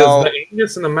 Because No. the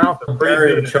anus and the mouth are pretty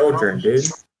Bearing good. children, dude.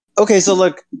 Okay, so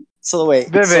look. So wait.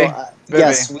 Vivi,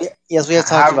 yes, we have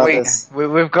talked about this.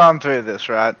 We've gone through this,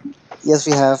 right? Yes,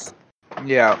 we have.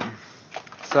 Yeah.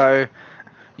 So,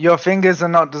 your fingers are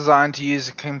not designed to use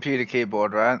a computer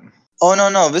keyboard, right? Oh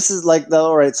no! This is like the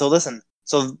all right. So listen.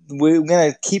 So we're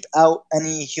gonna keep out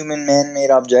any human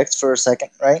man-made objects for a second,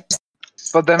 right?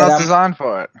 But they're not designed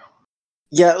for it.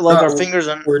 Yeah, like our fingers.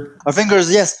 Our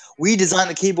fingers. Yes, we designed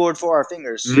the keyboard for our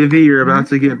fingers. Vivi, you're about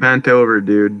to get bent over,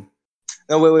 dude.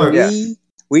 No, wait. Yeah.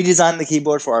 We designed the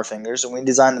keyboard for our fingers, and we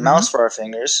designed the mouse for our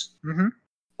fingers.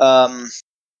 But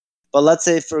let's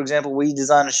say, for example, we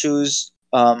designed the shoes.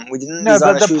 We didn't. No,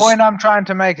 design but the point I'm trying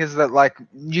to make is that like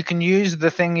you can use the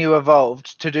thing you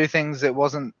evolved to do things it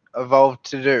wasn't evolved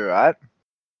to do, right?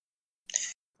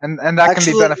 And that can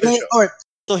be beneficial. All right.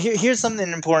 So here's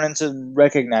something important to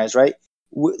recognize, right?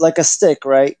 Like a stick,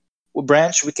 right? A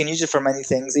branch, we can use it for many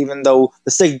things, even though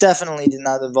the stick definitely did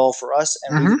not evolve for us,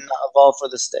 and we did not evolve for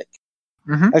the stick.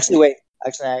 Actually, wait.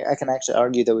 Actually, I can actually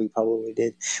argue that we probably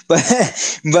did,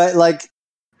 but like,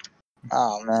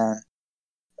 oh man,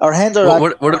 our hands are.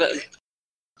 What are the?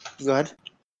 Go ahead.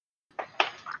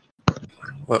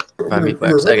 What?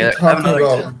 We're talking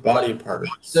about body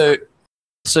parts.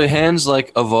 So hands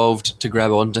like evolved to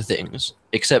grab onto things,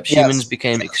 except humans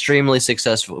became extremely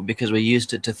successful because we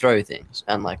used it to throw things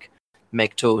and like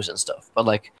make tools and stuff. But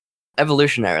like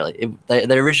evolutionarily,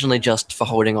 they're originally just for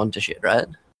holding on to shit, right?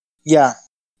 Yeah,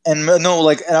 and no,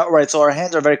 like right. So our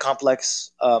hands are very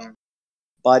complex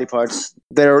body parts.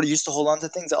 They're used to hold on to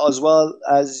things as well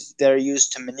as they're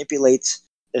used to manipulate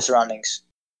their surroundings.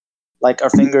 Like our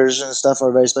fingers and stuff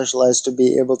are very specialized to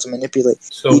be able to manipulate.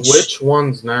 So which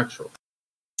one's natural?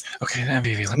 Okay,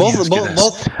 MPV, let me ask you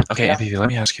this. Okay, MPV, let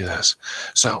me ask you this.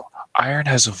 So, iron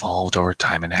has evolved over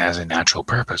time and has a natural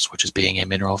purpose, which is being a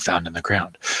mineral found in the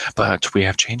ground. But we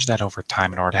have changed that over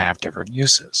time in order to have different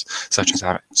uses, such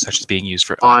as being used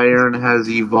for iron has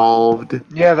evolved.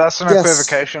 Yeah, that's an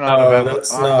equivocation on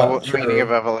the meaning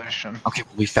of evolution. Okay,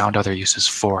 well, we found other uses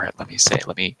for it. Let me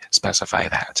specify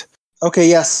that. Okay,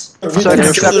 yes. So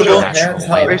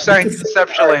we're saying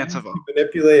conceptually it's evolved.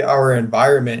 Manipulate our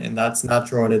environment, and that's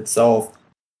natural in itself.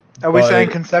 Are we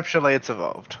saying conceptually it's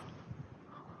evolved?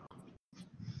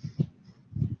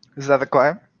 Is that the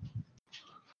claim?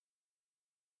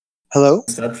 Hello?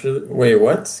 Wait,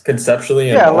 what? Conceptually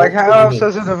evolved? Yeah, like how else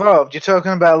has it evolved? You're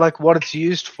talking about like what it's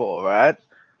used for, right?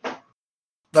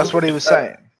 That's what he was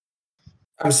saying.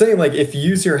 I'm saying like if you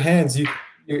use your hands,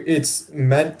 it's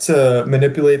meant to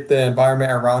manipulate the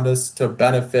environment around us to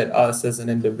benefit us as an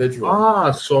individual.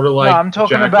 Ah, sort of like. No, I'm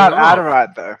talking about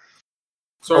Adderite though.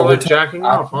 Sort of like jacking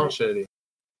off, huh, Shady?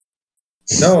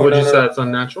 No, would you say it's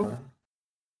unnatural?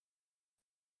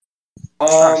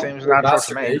 That seems natural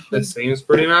to me. It seems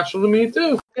pretty natural to me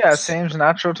too. Yeah, it seems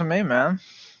natural to me, man.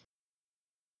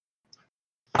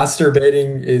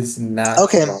 Masturbating is natural.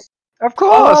 Okay. Of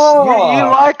course,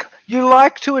 you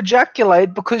like to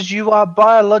ejaculate because you are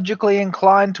biologically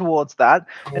inclined towards that,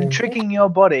 and tricking your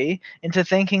body into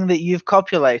thinking that you've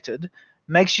copulated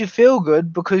makes you feel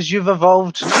good because you've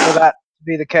evolved for that to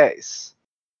be the case.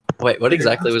 Wait, what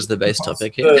exactly was the base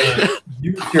topic here?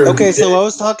 Okay, so I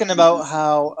was talking about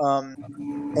how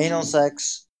anal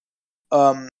sex,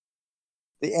 the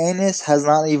anus has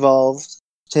not evolved to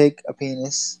take a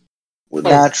penis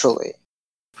naturally.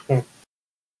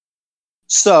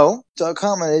 So, to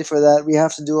accommodate for that, we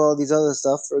have to do all these other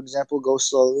stuff. For example, go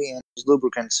slowly and use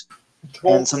lubricants.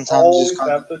 And sometimes just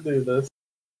have to do this.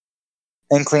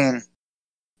 And clean.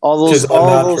 all Which those, is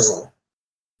all those,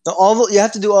 unnatural. you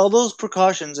have to do all those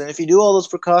precautions, and if you do all those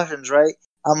precautions, right,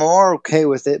 I'm more okay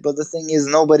with it. But the thing is,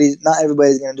 not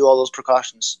everybody's gonna do all those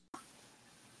precautions.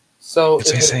 So You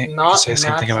could is say it not the same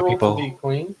thing about natural people. to be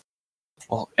clean?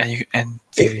 Well, and you can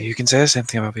say the same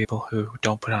thing about people who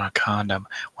don't put on a condom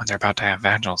when they're about to have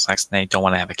vaginal sex and they don't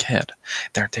want to have a kid.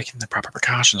 They're taking the proper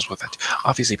precautions with it.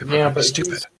 Obviously, people are but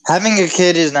stupid. Having a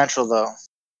kid is natural, though.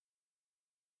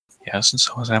 Yes, and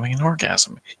so is having an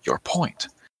orgasm. Your point.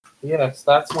 Yes,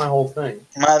 that's my whole thing.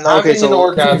 Okay, Having an so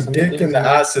orgasm Dick in is the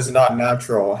ass is not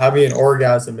natural. Having an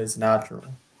orgasm is natural.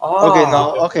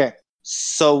 okay.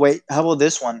 So wait, how about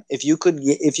this one? If you can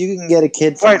get a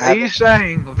kid from Wait, are you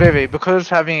saying, Vivi, because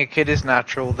having a kid is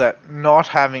natural, that not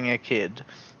having a kid,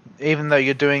 even though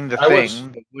you're doing the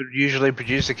thing that would usually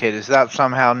produce a kid, is that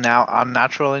somehow now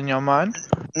unnatural in your mind?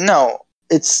 No,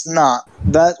 it's not.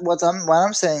 What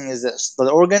I'm saying is this: the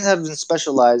organs have been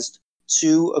specialized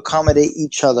to accommodate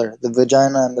each other, the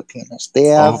vagina and the penis. They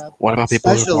have what about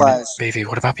people who are born specialized. baby?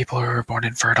 What about people who are born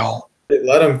infertile?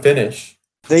 Let them finish.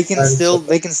 They can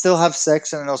still have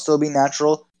sex and it'll still be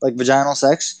natural, like vaginal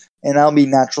sex, and that'll be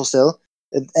natural still,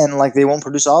 and like they won't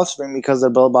produce offspring because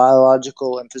they're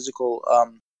biological and physical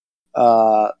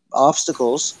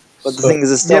obstacles. But the thing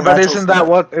is, it's still yeah, but natural. isn't that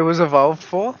what it was evolved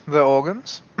for? The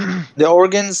organs. The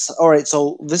organs. All right,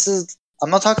 so this is. I'm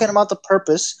not talking about the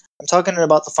purpose. I'm talking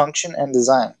about the function and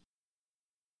design.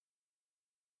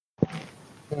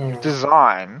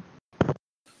 Design.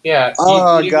 Yeah.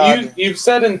 Oh, God. You've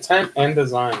said intent and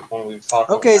design when we've talked.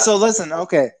 Okay, about so listen.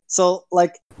 Okay, so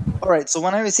like, all right. So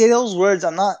when I say those words,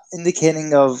 I'm not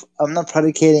predicating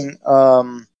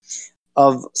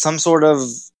of some sort of,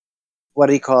 what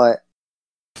do you call it?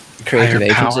 Creative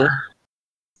agency.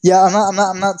 Yeah,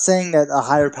 I'm not saying that a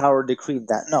higher power decreed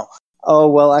that. No. Oh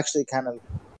well, actually, kind of.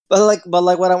 But like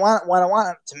what I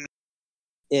want to mean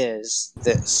is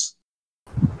this: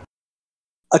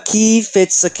 a key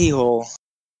fits a keyhole.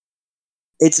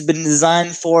 It's been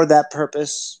designed for that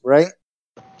purpose, right?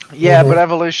 Yeah, but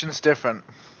evolution's different.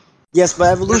 Yes,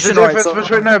 but evolution. There's a difference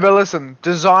between but listen,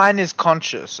 design is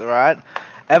conscious, all right?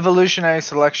 Evolutionary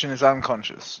selection is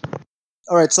unconscious.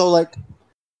 All right, so like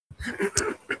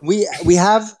we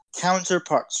have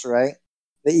counterparts, right?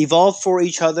 They evolve for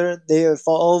each other. They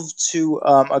evolve to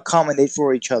accommodate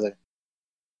for each other.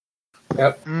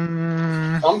 Yep.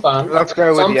 Sometimes. Let's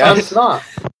go with Sometimes not.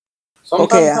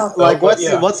 Sometimes Okay, not, like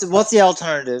though, what's the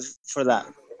alternative for that?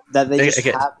 That they just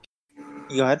Okay. have.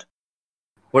 Go ahead.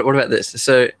 What about this?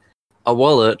 So, a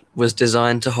wallet was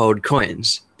designed to hold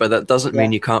coins, but that doesn't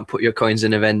mean you can't put your coins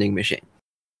in a vending machine.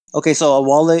 Okay, so a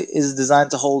wallet is designed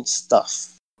to hold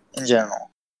stuff in general.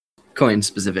 Coins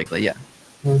specifically, yeah.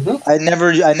 I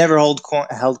never held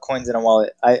coins in a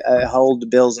wallet. I hold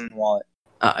bills in a wallet.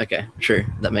 Okay, true.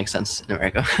 That makes sense in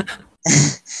America.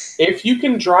 If you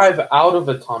can drive out of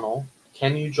a tunnel,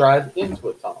 can you drive into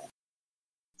a tunnel?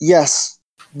 Yes,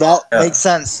 that makes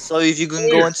sense. So if you can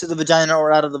go into the vagina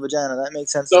or out of the vagina, that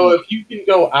makes sense. So if you can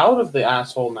go out of the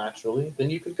asshole naturally, then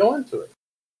you could go into it.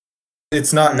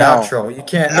 It's not natural. You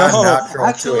can't add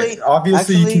natural to it.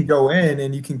 Obviously, you can go in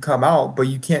and you can come out, but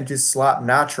you can't just slap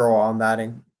natural on that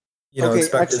and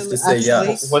expect us to say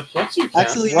yes. Yes, you can.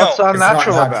 Actually, What's no. unnatural It's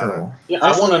not about natural. it? Yeah,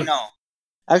 I want to know.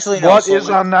 Actually, no. What So, is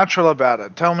unnatural about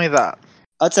it? Tell me that.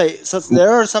 I'll tell you. So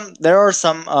there are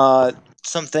some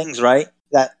things, right,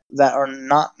 that are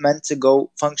not meant to go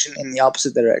function in the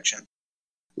opposite direction.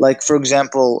 Like, for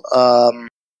example,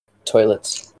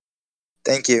 toilets.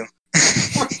 Thank you.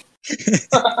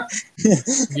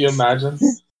 Can you imagine?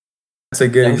 That's a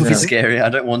good That would be example. scary. I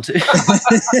don't want to.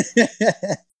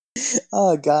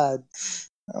 Oh God.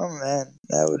 Oh man,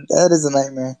 that is a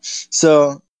nightmare.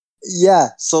 So yeah,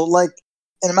 so like,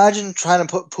 imagine trying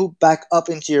to put poop back up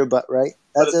into your butt, right?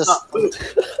 That's just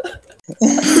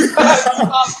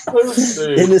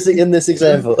in this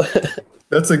example.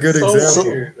 That's a good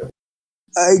example.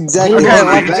 Exactly.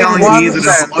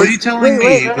 Are you telling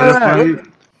me that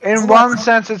in one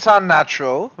sense it's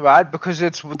unnatural, right? Because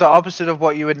it's the opposite of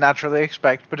what you would naturally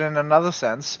expect. But in another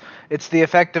sense, it's the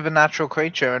effect of a natural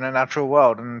creature in a natural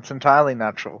world, and it's entirely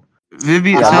natural.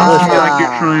 Vivi, it sounds to me like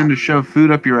you're trying to shove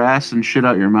food up your ass and shit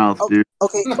out your mouth, dude.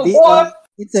 Okay.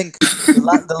 You think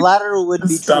the latter would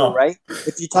be true, right?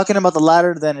 If you're talking about the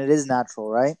latter, then it is natural,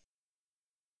 right?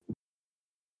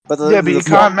 But but you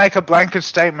can't make a blanket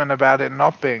statement about it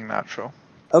not being natural.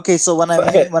 Okay, so when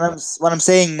I'm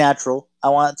saying natural, I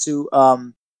want to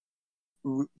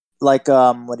what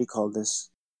do you call this?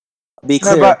 Be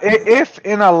clear. No, but if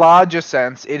in a larger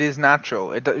sense it is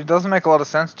natural, it doesn't make a lot of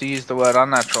sense to use the word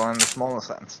unnatural in the smaller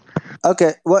sense.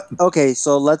 Okay, what? Okay,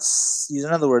 so let's use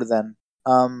another word then.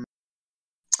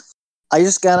 I'm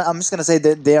just gonna say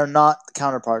that they are not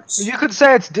counterparts. You could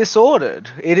say it's disordered.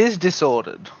 It is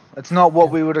disordered. It's not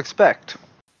what we would expect.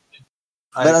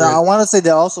 But I want to say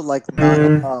they're also like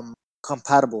not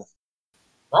compatible.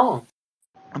 Wrong.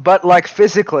 But like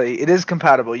physically, it is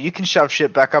compatible. You can shove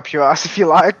shit back up your ass if you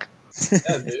like.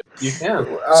 Yeah, dude, you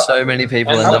can. So many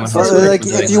people and in how- them. So, like,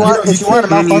 if you want to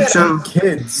malfunction,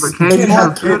 kids. But You can't can't you have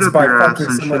have food kids up by your ass fucking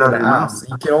and someone shit in out the your ass. mouth?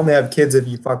 You can only have kids if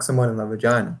you fuck someone in the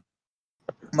vagina.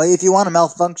 but if you want to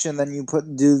malfunction, then you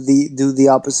do the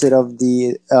opposite of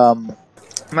the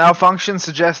Malfunction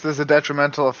suggests there's a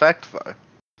detrimental effect, though.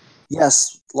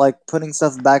 yes, like putting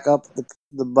stuff back up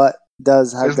the butt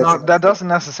does have That doesn't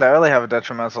necessarily have a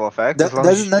detrimental effect as long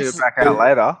as you shoot it back out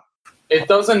later. It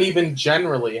doesn't even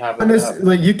generally have a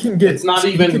Like you can get. It's not you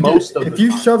even could most get, of If the you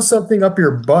time. shove something up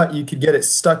your butt, you could get it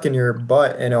stuck in your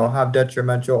butt, and it'll have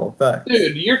detrimental effects.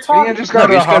 Dude, you're You talking. can just go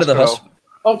to the hospital.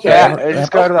 Okay. Yeah, you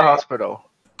just go to the hospital.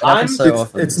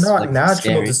 It's not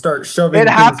natural to start shoving. It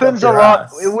things happens up a your lot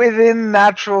ass. within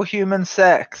natural human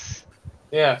sex.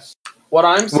 Yes. What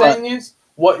I'm saying is,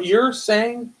 what you're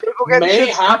saying get may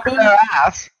shit stuck in happen. their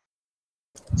ass.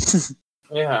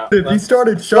 Yeah. If you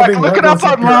started shoving look it Legos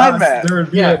up your online, ass, man. there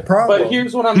would be no problem. But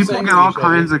here's what I'm People saying. get all to you,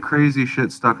 kinds of crazy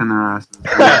shit stuck in their asses.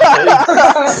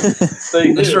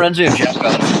 They The do. syringe of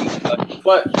Jeff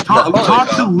But Talk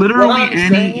to literally what I'm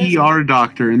saying any is, ER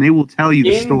doctor, and they will tell you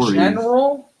the story.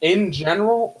 in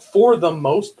general, for the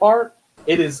most part,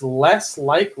 it is less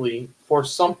likely for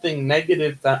something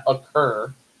negative that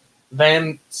occur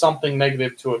than something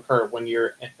negative to occur when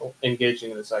you're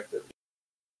engaging in this activity.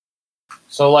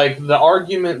 So, like, the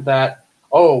argument that,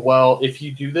 oh, well, if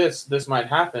you do this, this might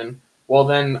happen, well,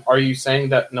 then are you saying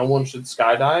that no one should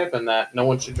skydive and that no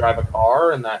one should drive a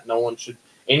car and that no one should,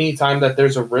 anytime that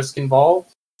there's a risk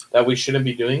involved, that we shouldn't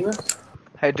be doing this?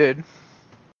 Hey, dude.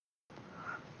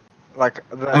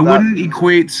 I wouldn't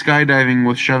equate skydiving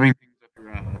with shoving things up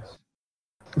your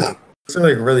ass. It's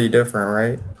like really different,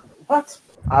 right? What?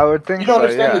 I would think You don't so,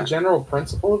 understand yeah. the general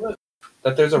principle of it?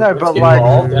 That there's a No, risk but, like,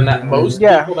 involved and that most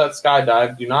yeah. people that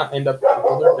skydive do not end up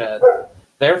until they're dead.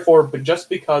 Therefore, but just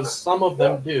because some of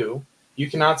them do, you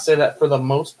cannot say that for the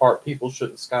most part people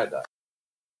shouldn't skydive.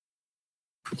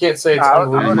 You can't say it's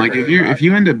unreasonable. Like if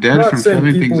you end up I'm dead not from saying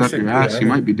shoving people things up should your do ass, you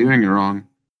might be doing it wrong.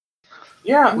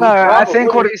 Yeah, No, I think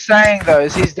what probably. he's saying, though,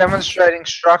 is he's demonstrating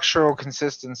structural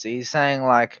consistency. He's saying,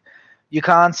 like, you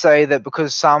can't say that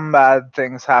because some bad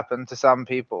things happen to some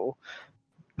people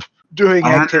doing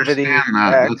I activity understand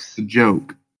that. That's X. the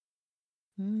joke.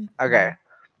 Okay.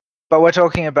 But we're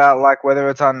talking about, like, whether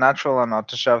it's unnatural or not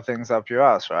to shove things up your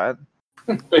ass, right?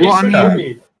 Well, I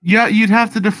mean, yeah, you'd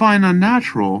have to define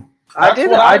unnatural. I did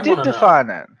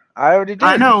define it. I already did.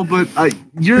 I know, but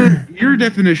your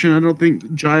definition, I don't think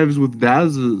jives with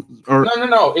Daz's or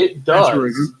No, it does.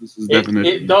 definition.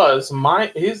 It does.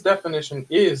 His definition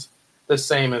is the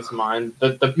same as mine.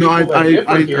 The people No, that differ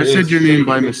I here said is your name Shady.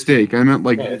 by mistake. I meant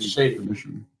like Yeah, Daz's Shady.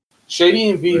 definition. Shady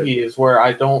and Vivi is where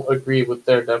I don't agree with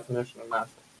their definition of natural.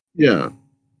 Yeah.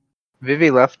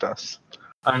 Vivi left us.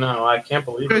 I know. I can't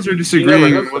believe You guys it. are She never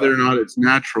disagreeing does on whether or not it's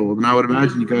natural, and I would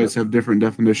imagine you guys have different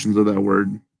definitions of that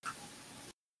word.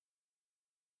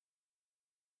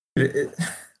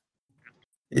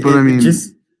 But I mean,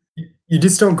 you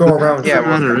just don't go around. Yeah, shoving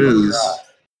matter things up your is- ass.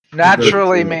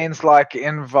 Naturally means, like,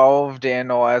 involved in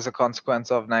or as a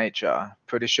consequence of nature.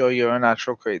 Pretty sure you're a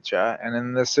natural creature, and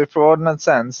in the superordinate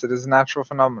sense, it is a natural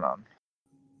phenomenon.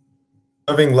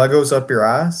 Shoving Legos up your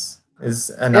ass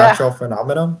is a natural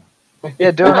phenomenon.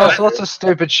 Yeah, doing all sorts of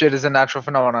stupid shit is a natural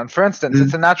phenomenon. For instance,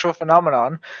 it's a natural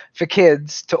phenomenon for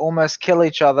kids to almost kill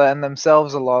each other and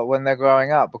themselves a lot when they're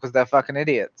growing up because they're fucking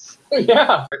idiots.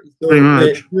 Yeah. So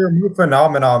if you remove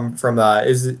phenomenon from that,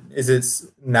 is it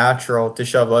natural to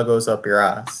shove Legos up your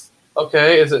ass?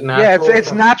 Okay, is it natural? Yeah,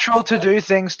 it's natural to do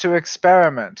things to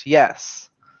experiment. Yes.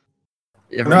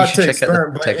 Yeah, Not to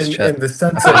experiment, but in the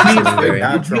sense of being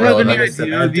natural. You have any and it's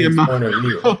an idea the ethics amount? point of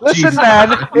view. Listen,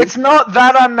 man, it's not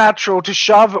that unnatural to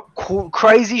shove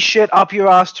crazy shit up your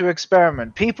ass to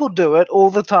experiment. People do it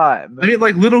all the time. I mean,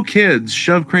 like little kids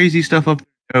shove crazy stuff up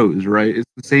their nose, right? It's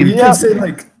the same. You can say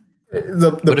like the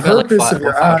about, purpose like, of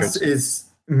your fire ass is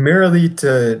merely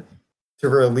to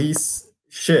release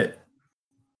shit.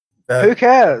 Who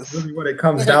cares? That's really what it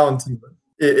comes down to.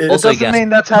 It Also, doesn't mean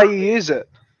that's how you use it.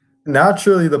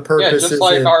 Naturally, the Yeah, purpose just is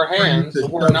like our for you hands to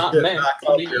were shove not shit meant back to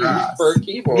up be your used ass. for a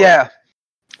keyboard. Yeah.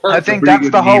 I Perfect. think Pretty that's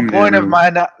good the whole meme point there, of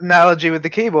my analogy with the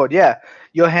keyboard. Yeah,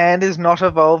 your hand is not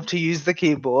evolved to use the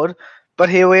keyboard, but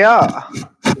here we are.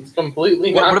 It's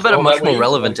completely What about a natural much that we more use it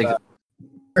relevant like that.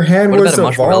 Your hand What was about a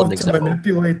much more relevant evolved to example?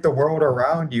 manipulate the world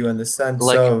around you in the sense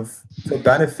Like- of to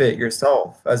benefit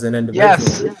yourself as an individual.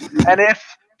 Yes, and if,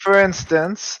 for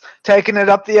instance, taking it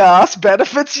up the ass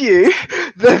benefits you,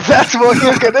 then that's what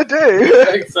you're gonna do.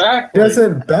 It Exactly.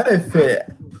 doesn't benefit.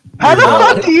 How the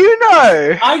fuck do you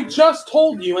know? I just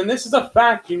told you, and this is a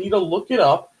fact. You need to look it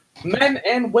up. Men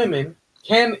and women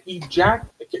can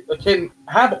can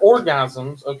have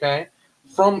orgasms, okay,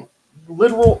 from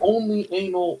literal only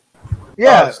anal.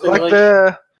 Yeah, like stimulation.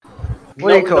 the what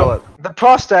do you No, call no. it? The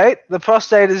prostate. The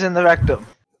prostate is in the rectum.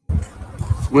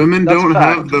 Women That's don't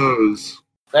fact. have those.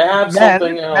 They have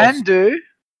something else. Men do.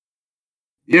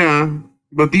 Yeah,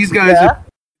 but these guys Yeah. are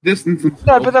distance themselves.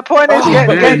 No, but the point is from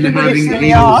getting men dicked having in the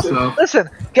anal ass. stuff. Listen,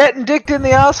 getting dicked in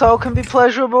the asshole can be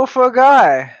pleasurable for a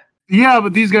guy. Yeah,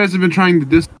 but these guys have been trying to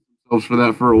distance themselves for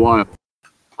that for a while.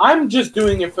 I'm just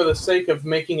doing it for the sake of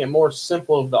making it more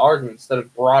simple of the argument instead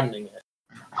of broadening it.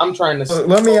 I'm trying to. So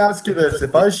let me ask you this: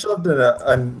 if I shoved a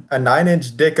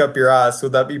 9-inch dick up your ass,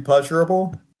 would that be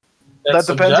pleasurable? That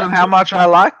depends on how much I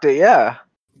liked it. Yeah.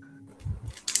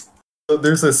 So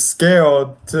there's a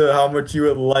scale to how much you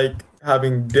would like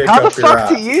having dick How the up your fuck ass.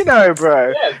 do you know,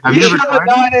 bro? Have You you ever shove a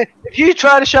tried if you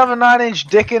try to shove a 9-inch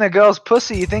dick in a girl's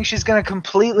pussy, you think she's gonna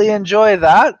completely enjoy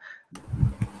that?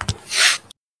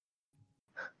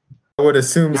 I would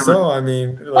assume so. I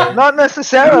mean, like, Not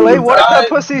necessarily. What if that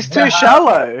pussy's too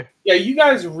shallow? Yeah, you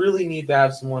guys really need to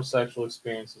have some more sexual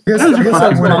experiences. I guess I That's what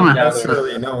I'm wouldn't gathering.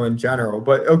 necessarily know in general,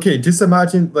 but okay, just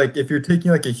imagine like if you're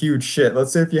taking like a huge shit.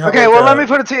 Let's say if you have Okay, like well, a- let me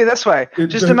put it to you this way.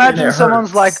 Just and imagine it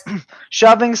someone's like hurts.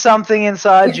 shoving something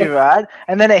inside you, right?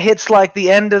 And then it hits like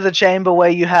the end of the chamber where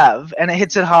you have, and it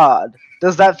hits it hard.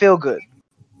 Does that feel good?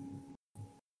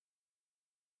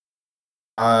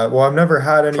 Well, I've never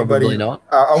had anybody. Probably not.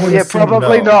 I would Yeah, assume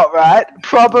probably no. not, right?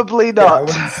 Probably Yeah, I not. would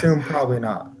assume probably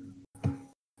not.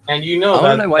 And you know I that.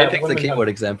 want to know why I that picked the women have- keyboard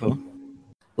example.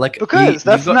 Like Because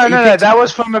that's you've got- you no. picked- That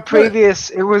was from a previous.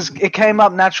 It came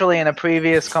up naturally in a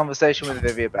previous conversation with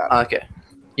Vivi about it. Okay.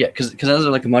 Yeah, because that was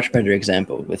like a much better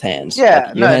example with hands. Yeah,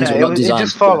 like, your no, hands no, were it not was- it designed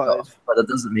just to jerk followed. off, but that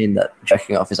doesn't mean that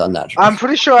jacking off is unnatural. I'm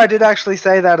pretty sure I did actually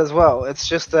say that as well. It's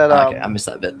just that. Okay, I missed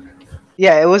that bit.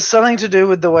 Yeah, it was something to do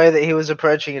with the way that he was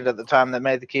approaching it at the time that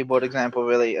made the keyboard example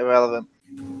really irrelevant.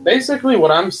 Basically, what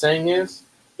I'm saying is,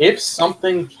 if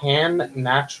something can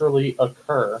naturally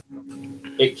occur,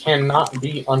 it cannot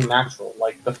be unnatural.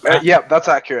 Like the fact. Yep, that's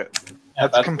accurate.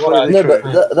 That's what completely No, true.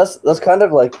 but that's kind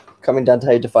of like coming down to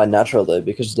how you define natural though,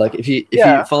 because like if you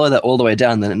Yeah. follow that all the way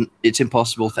down, then it's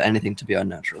impossible for anything to be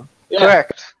unnatural.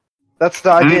 Correct. That's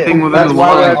the idea. Anything within That's the why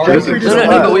line we're of objecting physics to No,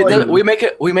 the no, word. no.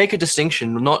 But we make a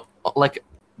distinction, not like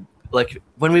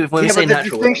when we Yeah, say but the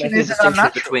natural, we're distinction making a isn't distinction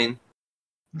unnatural. between.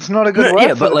 It's not a good No, word.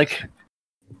 yeah, for but it. like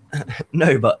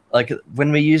no, but like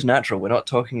when we use natural, we're not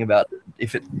talking about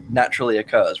if it naturally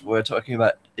occurs. We're talking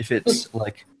about if it's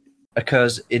like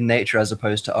occurs in nature as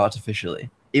opposed to artificially.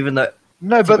 Even though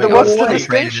no, but something what's the artificially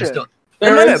created is distinction? still-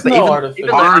 There No, is but no even artificial.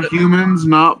 though- Are humans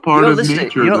not part you're of listening.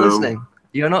 nature, You're not though? listening.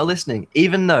 You're not listening.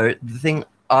 Even though the thing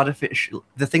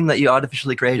that you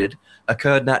artificially created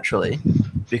occurred naturally,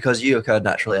 because you occurred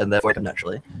naturally and therefore occurred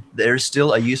naturally, there is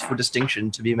still a useful distinction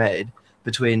to be made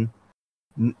between,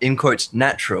 in quotes,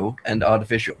 natural and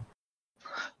artificial.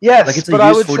 Yes, Like, it's a but I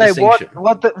would useful say distinction.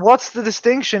 what's the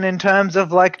distinction in terms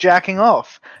of like jacking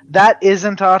off? That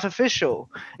isn't artificial.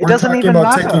 It We're doesn't talking even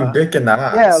about matter. taking dick in the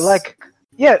ass. Yeah, like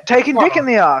taking dick in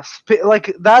the ass.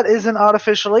 Like that isn't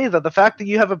artificial either. The fact that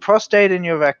you have a prostate in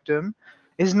your rectum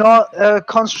is not a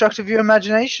construct of your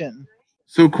imagination.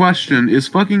 So, question: is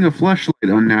fucking a fleshlight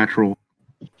unnatural?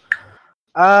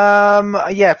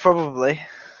 Yeah, probably.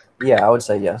 Yeah, I would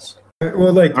say yes.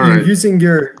 Well, like All you're right. using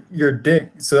your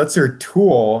dick, so that's your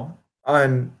tool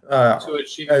on To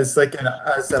achieve. as like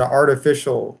as an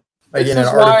artificial, like This in an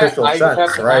is why artificial I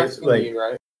sense, kept right? asking Like you,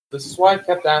 right? This is why I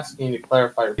kept asking you to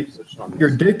clarify your position on this. your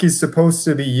dick is supposed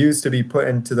to be used to be put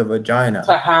into the vagina.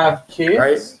 To have kids?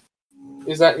 Right.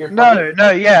 Is that your No,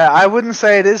 yeah, I wouldn't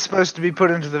say it is supposed to be put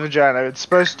into the vagina. It's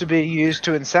supposed to be used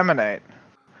to inseminate.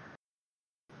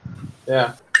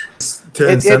 Yeah. To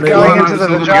It inseminate. going into the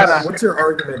vagina. What's your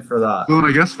argument for that? Well,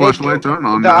 I guess fleshlights aren't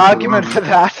unnatural. The argument for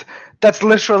that's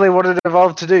literally what it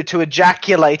evolved to do, to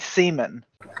ejaculate semen.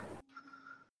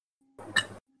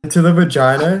 To the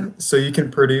vagina, so you can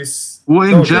produce. Well, in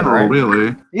children, general, right?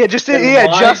 really. Yeah, just Then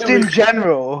why just do in we-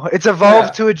 general. It's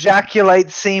evolved to ejaculate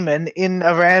semen in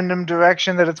a random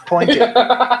direction that it's pointing.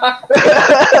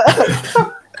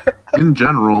 In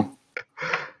general.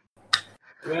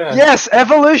 Yeah. Yes,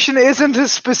 evolution isn't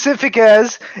as specific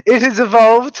as it has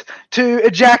evolved to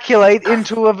ejaculate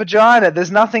into a vagina.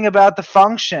 There's nothing about the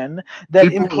function that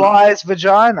People- implies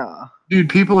vagina. Dude,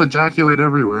 people ejaculate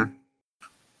everywhere.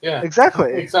 Yeah.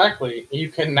 Exactly. Exactly. You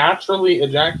can naturally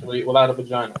ejaculate without a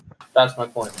vagina. That's my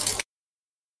point.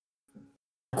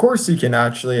 Of course, you can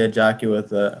actually ejaculate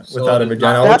So without a it's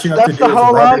vagina. not- All you have to That's do the is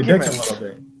whole rub your dick a argument. little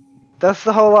bit. That's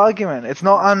the whole argument. It's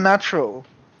not unnatural.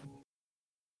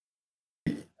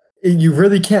 You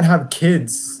really can't have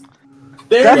kids.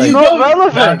 There That's you not go.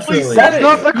 relevant. Finally said That's it.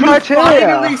 not the You criteria.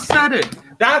 finally said it.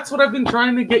 That's what I've been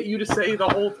trying to get you to say the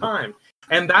whole time.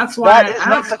 And that's why That is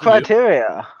not the you.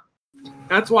 criteria.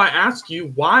 That's why I ask you,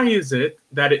 why is it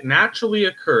that it naturally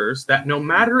occurs that no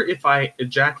matter if I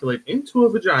ejaculate into a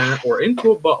vagina or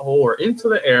into a butthole or into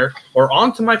the air or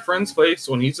onto my friend's face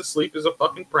when he's asleep as a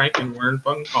fucking prank and we're in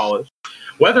fucking college,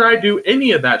 whether I do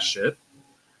any of that shit,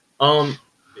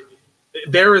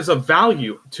 there is a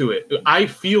value to it. I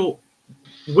feel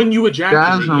when you ejaculate,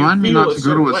 Guys, remind me you feel not to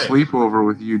go to a way. sleepover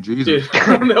with you, Jesus.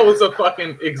 Dude, that was a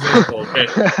fucking example, okay?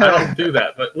 I don't do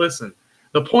that, but listen.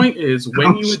 The point is,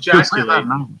 when you ejaculate,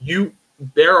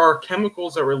 there are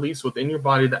chemicals that release within your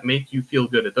body that make you feel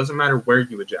good. It doesn't matter where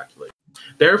you ejaculate.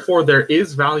 Therefore, there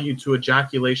is value to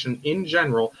ejaculation in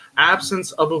general,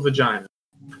 absence of a vagina,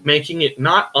 making it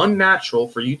not unnatural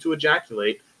for you to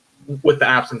ejaculate with the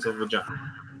absence of a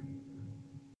vagina.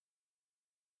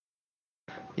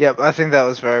 Yep, I think that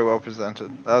was very well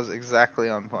presented. That was exactly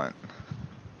on point.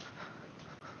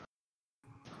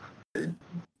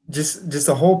 Just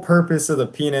the whole purpose of the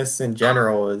penis in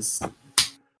general is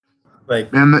like.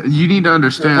 And you need to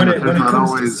understand when that it there's not comes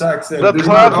to always. sex, The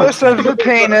purpose of the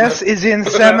penis is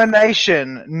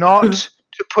insemination, not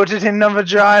to put it in the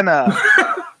vagina.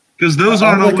 Because those On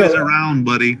aren't like always a- around,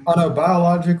 buddy. on a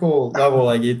biological level,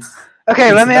 like it's. Okay,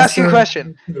 it's let me ask you a necessary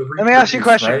question. to Let me ask you a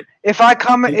reproduce, question. right?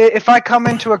 If I come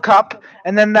into a cup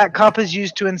and then that cup is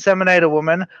used to inseminate a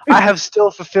woman, I have still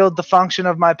fulfilled the function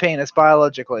of my penis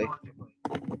biologically,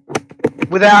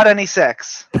 without any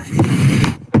sex. I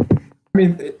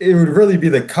mean, it would really be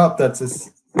the cup that's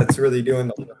really doing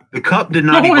the. The cup did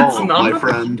not No, it's evolve, not. my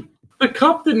friend. The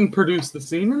cup didn't produce the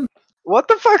semen. What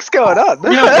the fuck's going on?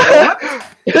 Yeah, what?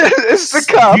 It's the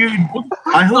cup. Dude,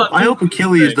 I hope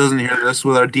Achilles doesn't hear this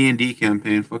with our D&D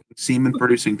campaign. Fucking semen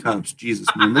producing cups. Jesus,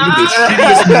 man. Look at the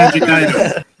shittiest magic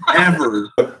item ever.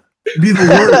 Be the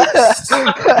worst.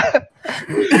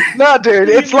 No, dude,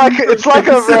 it's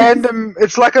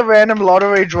like a random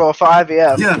lottery draw for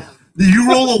IVF. Yeah. You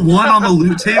roll a 1 on the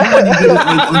loot table and you get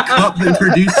like a cup that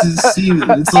produces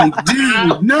semen. It's like,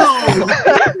 dude, no!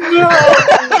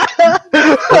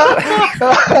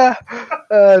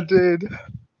 Oh, dude.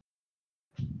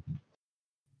 So,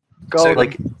 Golden.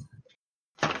 like,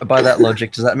 by that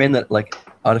logic, does that mean that like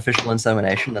artificial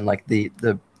insemination and like the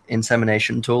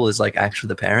insemination tool is like actually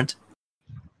the parent?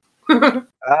 Well,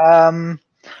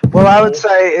 I would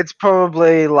say it's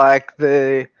probably like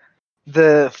the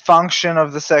function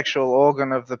of the sexual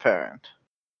organ of the parent.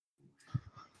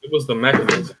 It was the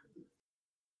mechanism,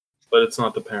 but it's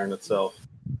not the parent itself.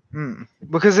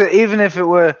 Because even if you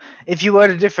were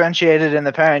to differentiate it in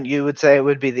the parent, you would say it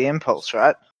would be the impulse,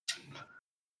 right?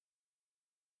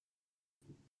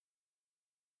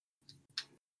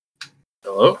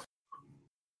 Hello?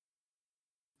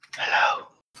 Hello.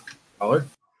 Caller?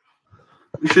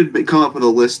 We should come up with a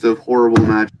list of horrible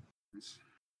magic items.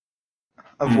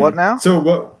 Of what now? So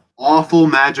what? Awful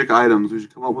magic items. We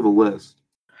should come up with a list.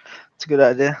 It's a good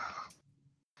idea.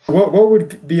 What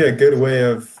would be a good way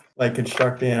of like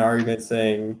constructing an argument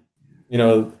saying, you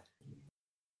know,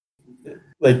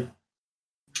 like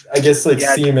I guess like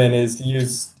semen is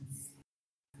used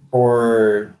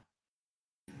for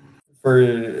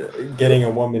getting a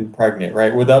woman pregnant,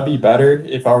 right? Would that be better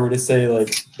if I were to say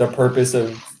like the purpose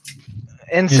of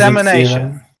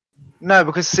Insemination. No,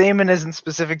 because semen isn't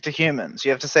specific to humans.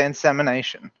 You have to say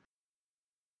insemination.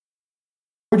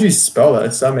 How would you spell that?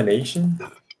 Insemination?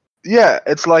 Yeah,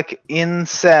 it's like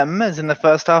insem is in the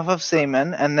first half of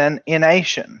semen, and then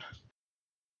ination.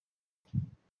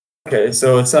 Okay,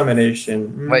 so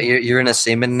insemination. Wait, you're in a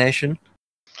semen nation?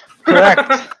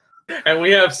 Correct. And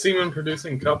we have semen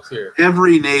producing cups here.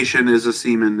 Every nation is a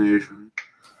semen nation.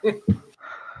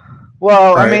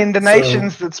 Well, Right, I mean, the so-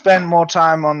 nations that spend more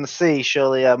time on the sea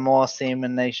surely are more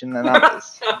semen nation than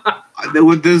others.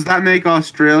 Does that make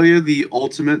Australia the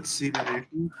ultimate semen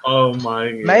nation? Oh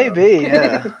my god. Maybe,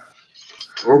 yeah.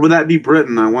 Or would that be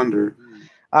Britain, I wonder?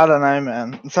 I don't know,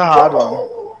 man. It's a hard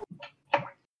one.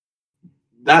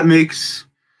 That makes...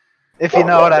 If you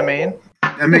know what I mean.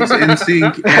 That makes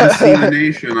NSYNC and semen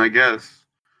nation, I guess.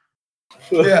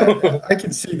 Yeah, I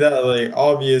can see that. Like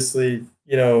obviously,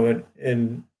 you know,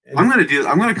 in I'm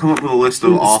gonna come up with a list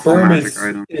of awful sperm magic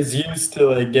items. is used to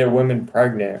like get women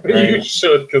pregnant, You right?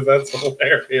 should, because that's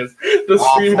hilarious. The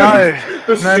No. semen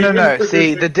See,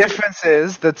 producing- the difference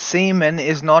is that semen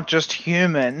is not just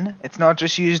human. It's not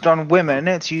just used on women.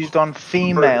 It's used on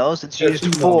females. It's used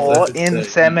females, for I should say.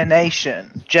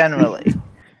 insemination, generally.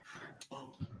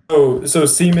 So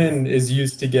semen is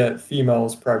used to get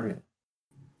females pregnant.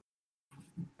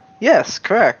 Yes,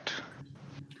 correct.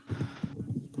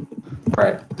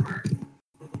 Right.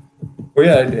 Well,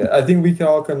 yeah, I think we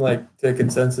all can like take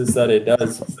consensus that it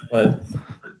does, but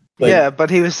like, Yeah, but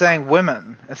he was saying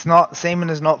women. It's not semen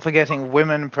is not for getting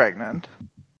women pregnant.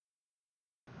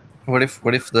 What if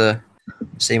the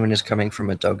semen is coming from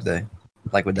a dog though?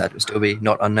 Like, would that still be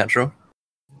not unnatural?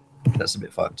 That's a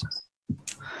bit fucked.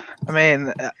 I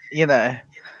mean,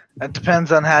 it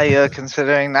depends on how you're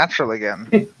considering natural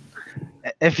again.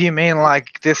 If you mean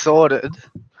like disordered,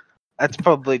 that's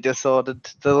probably disordered.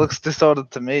 That looks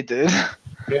disordered to me, dude.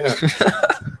 Yeah.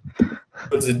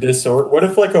 was a disorder. What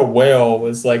if like a whale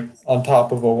was like on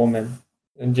top of a woman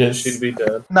and just She'd be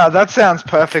dead. No, that sounds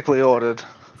perfectly ordered.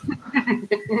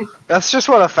 That's just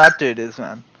what a fat dude is,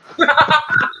 man.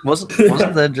 Wasn't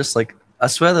there just like, I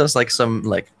swear there was like some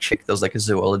like chick that was like a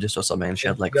zoologist or something, and she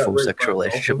had like Yeah, full right, sexual right,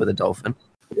 relationship with a dolphin.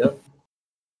 Yep.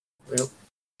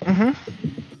 Mm-hmm.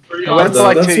 Pretty It went odd, for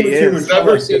like though. 2 years. I've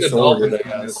never like seen a disordered,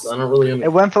 dolphin I penis. guess. I don't really It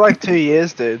understand. went for like 2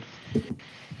 years, dude. You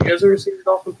guys ever seen a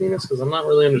dolphin penis? Because I'm not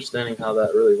really understanding how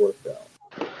that really worked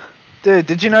out. Dude,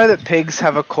 did you know that pigs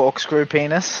have a corkscrew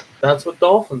penis? That's what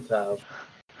dolphins have.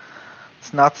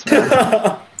 It's nuts, man.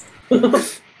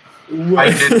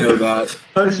 I did know that.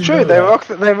 It's true. They rock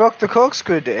the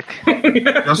corkscrew dick.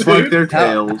 Just like their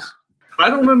tails. I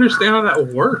don't understand how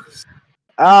that works.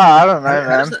 I don't know,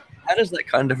 man. How does that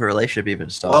kind of a relationship even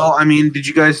start? Well, I mean, did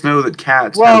you guys know that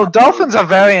cats? Well, have- dolphins are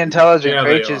very intelligent Yeah,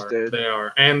 creatures, they are. dude. They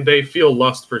are, and they feel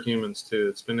lust for humans too.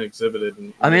 It's been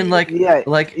exhibited. I mean, like, Yeah,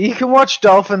 like you can watch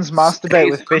dolphins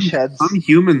masturbate with fish heads. Some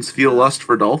humans feel lust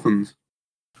for dolphins.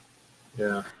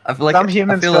 yeah. I feel like Some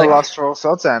humans I feel feel like lost for all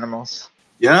sorts of animals.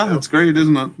 Yeah, that's great,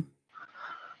 isn't it?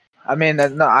 I mean,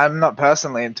 no, I'm not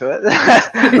personally into it.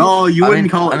 No, you I wouldn't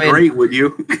mean- call it I mean- great, would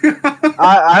you?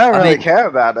 I don't I really mean- care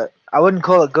about it. I wouldn't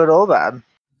call it good or bad.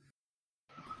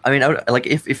 I mean, I would, like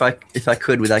if I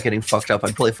could without getting fucked up,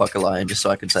 I'd probably fuck a lion just so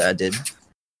I could say I did.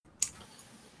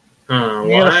 You're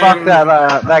gonna fuck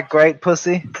that great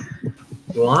pussy?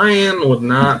 Lion would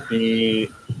not be.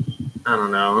 I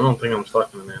don't know. I don't think I'm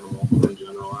fucking an animal in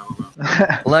general. I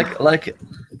don't know. Like,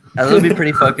 that would be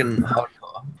pretty fucking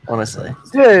hardcore, honestly.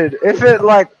 Dude, if it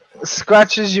like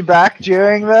scratches you back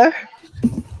during there,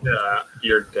 Yeah,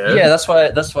 you're dead. Yeah, that's why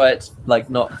it's like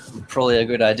not probably a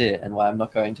good idea, and why I'm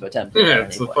not going to attempt it. Yeah,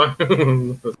 it's the anyway.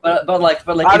 fucking. But like,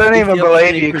 I don't if even the believe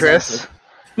opportunity you, presents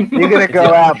Chris. You're gonna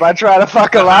go out by trying to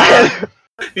fuck a lion.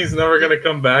 He's never gonna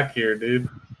come back here, dude.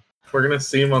 We're gonna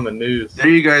see him on the news. There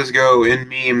you guys go. In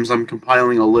memes, I'm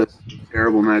compiling a list of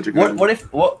terrible magic items. What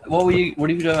are you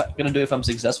gonna do if I'm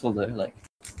successful though? Like,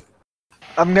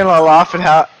 I'm gonna laugh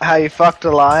at how you fucked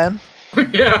a lion.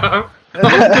 Yeah.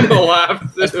 I'm gonna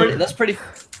laugh. that's pretty.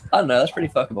 I don't know. That's pretty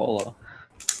fuckable.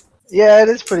 Yeah, it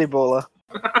is pretty baller.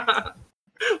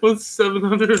 With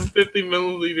 750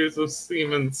 milliliters of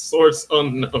semen, source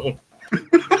unknown.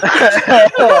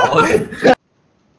 Though.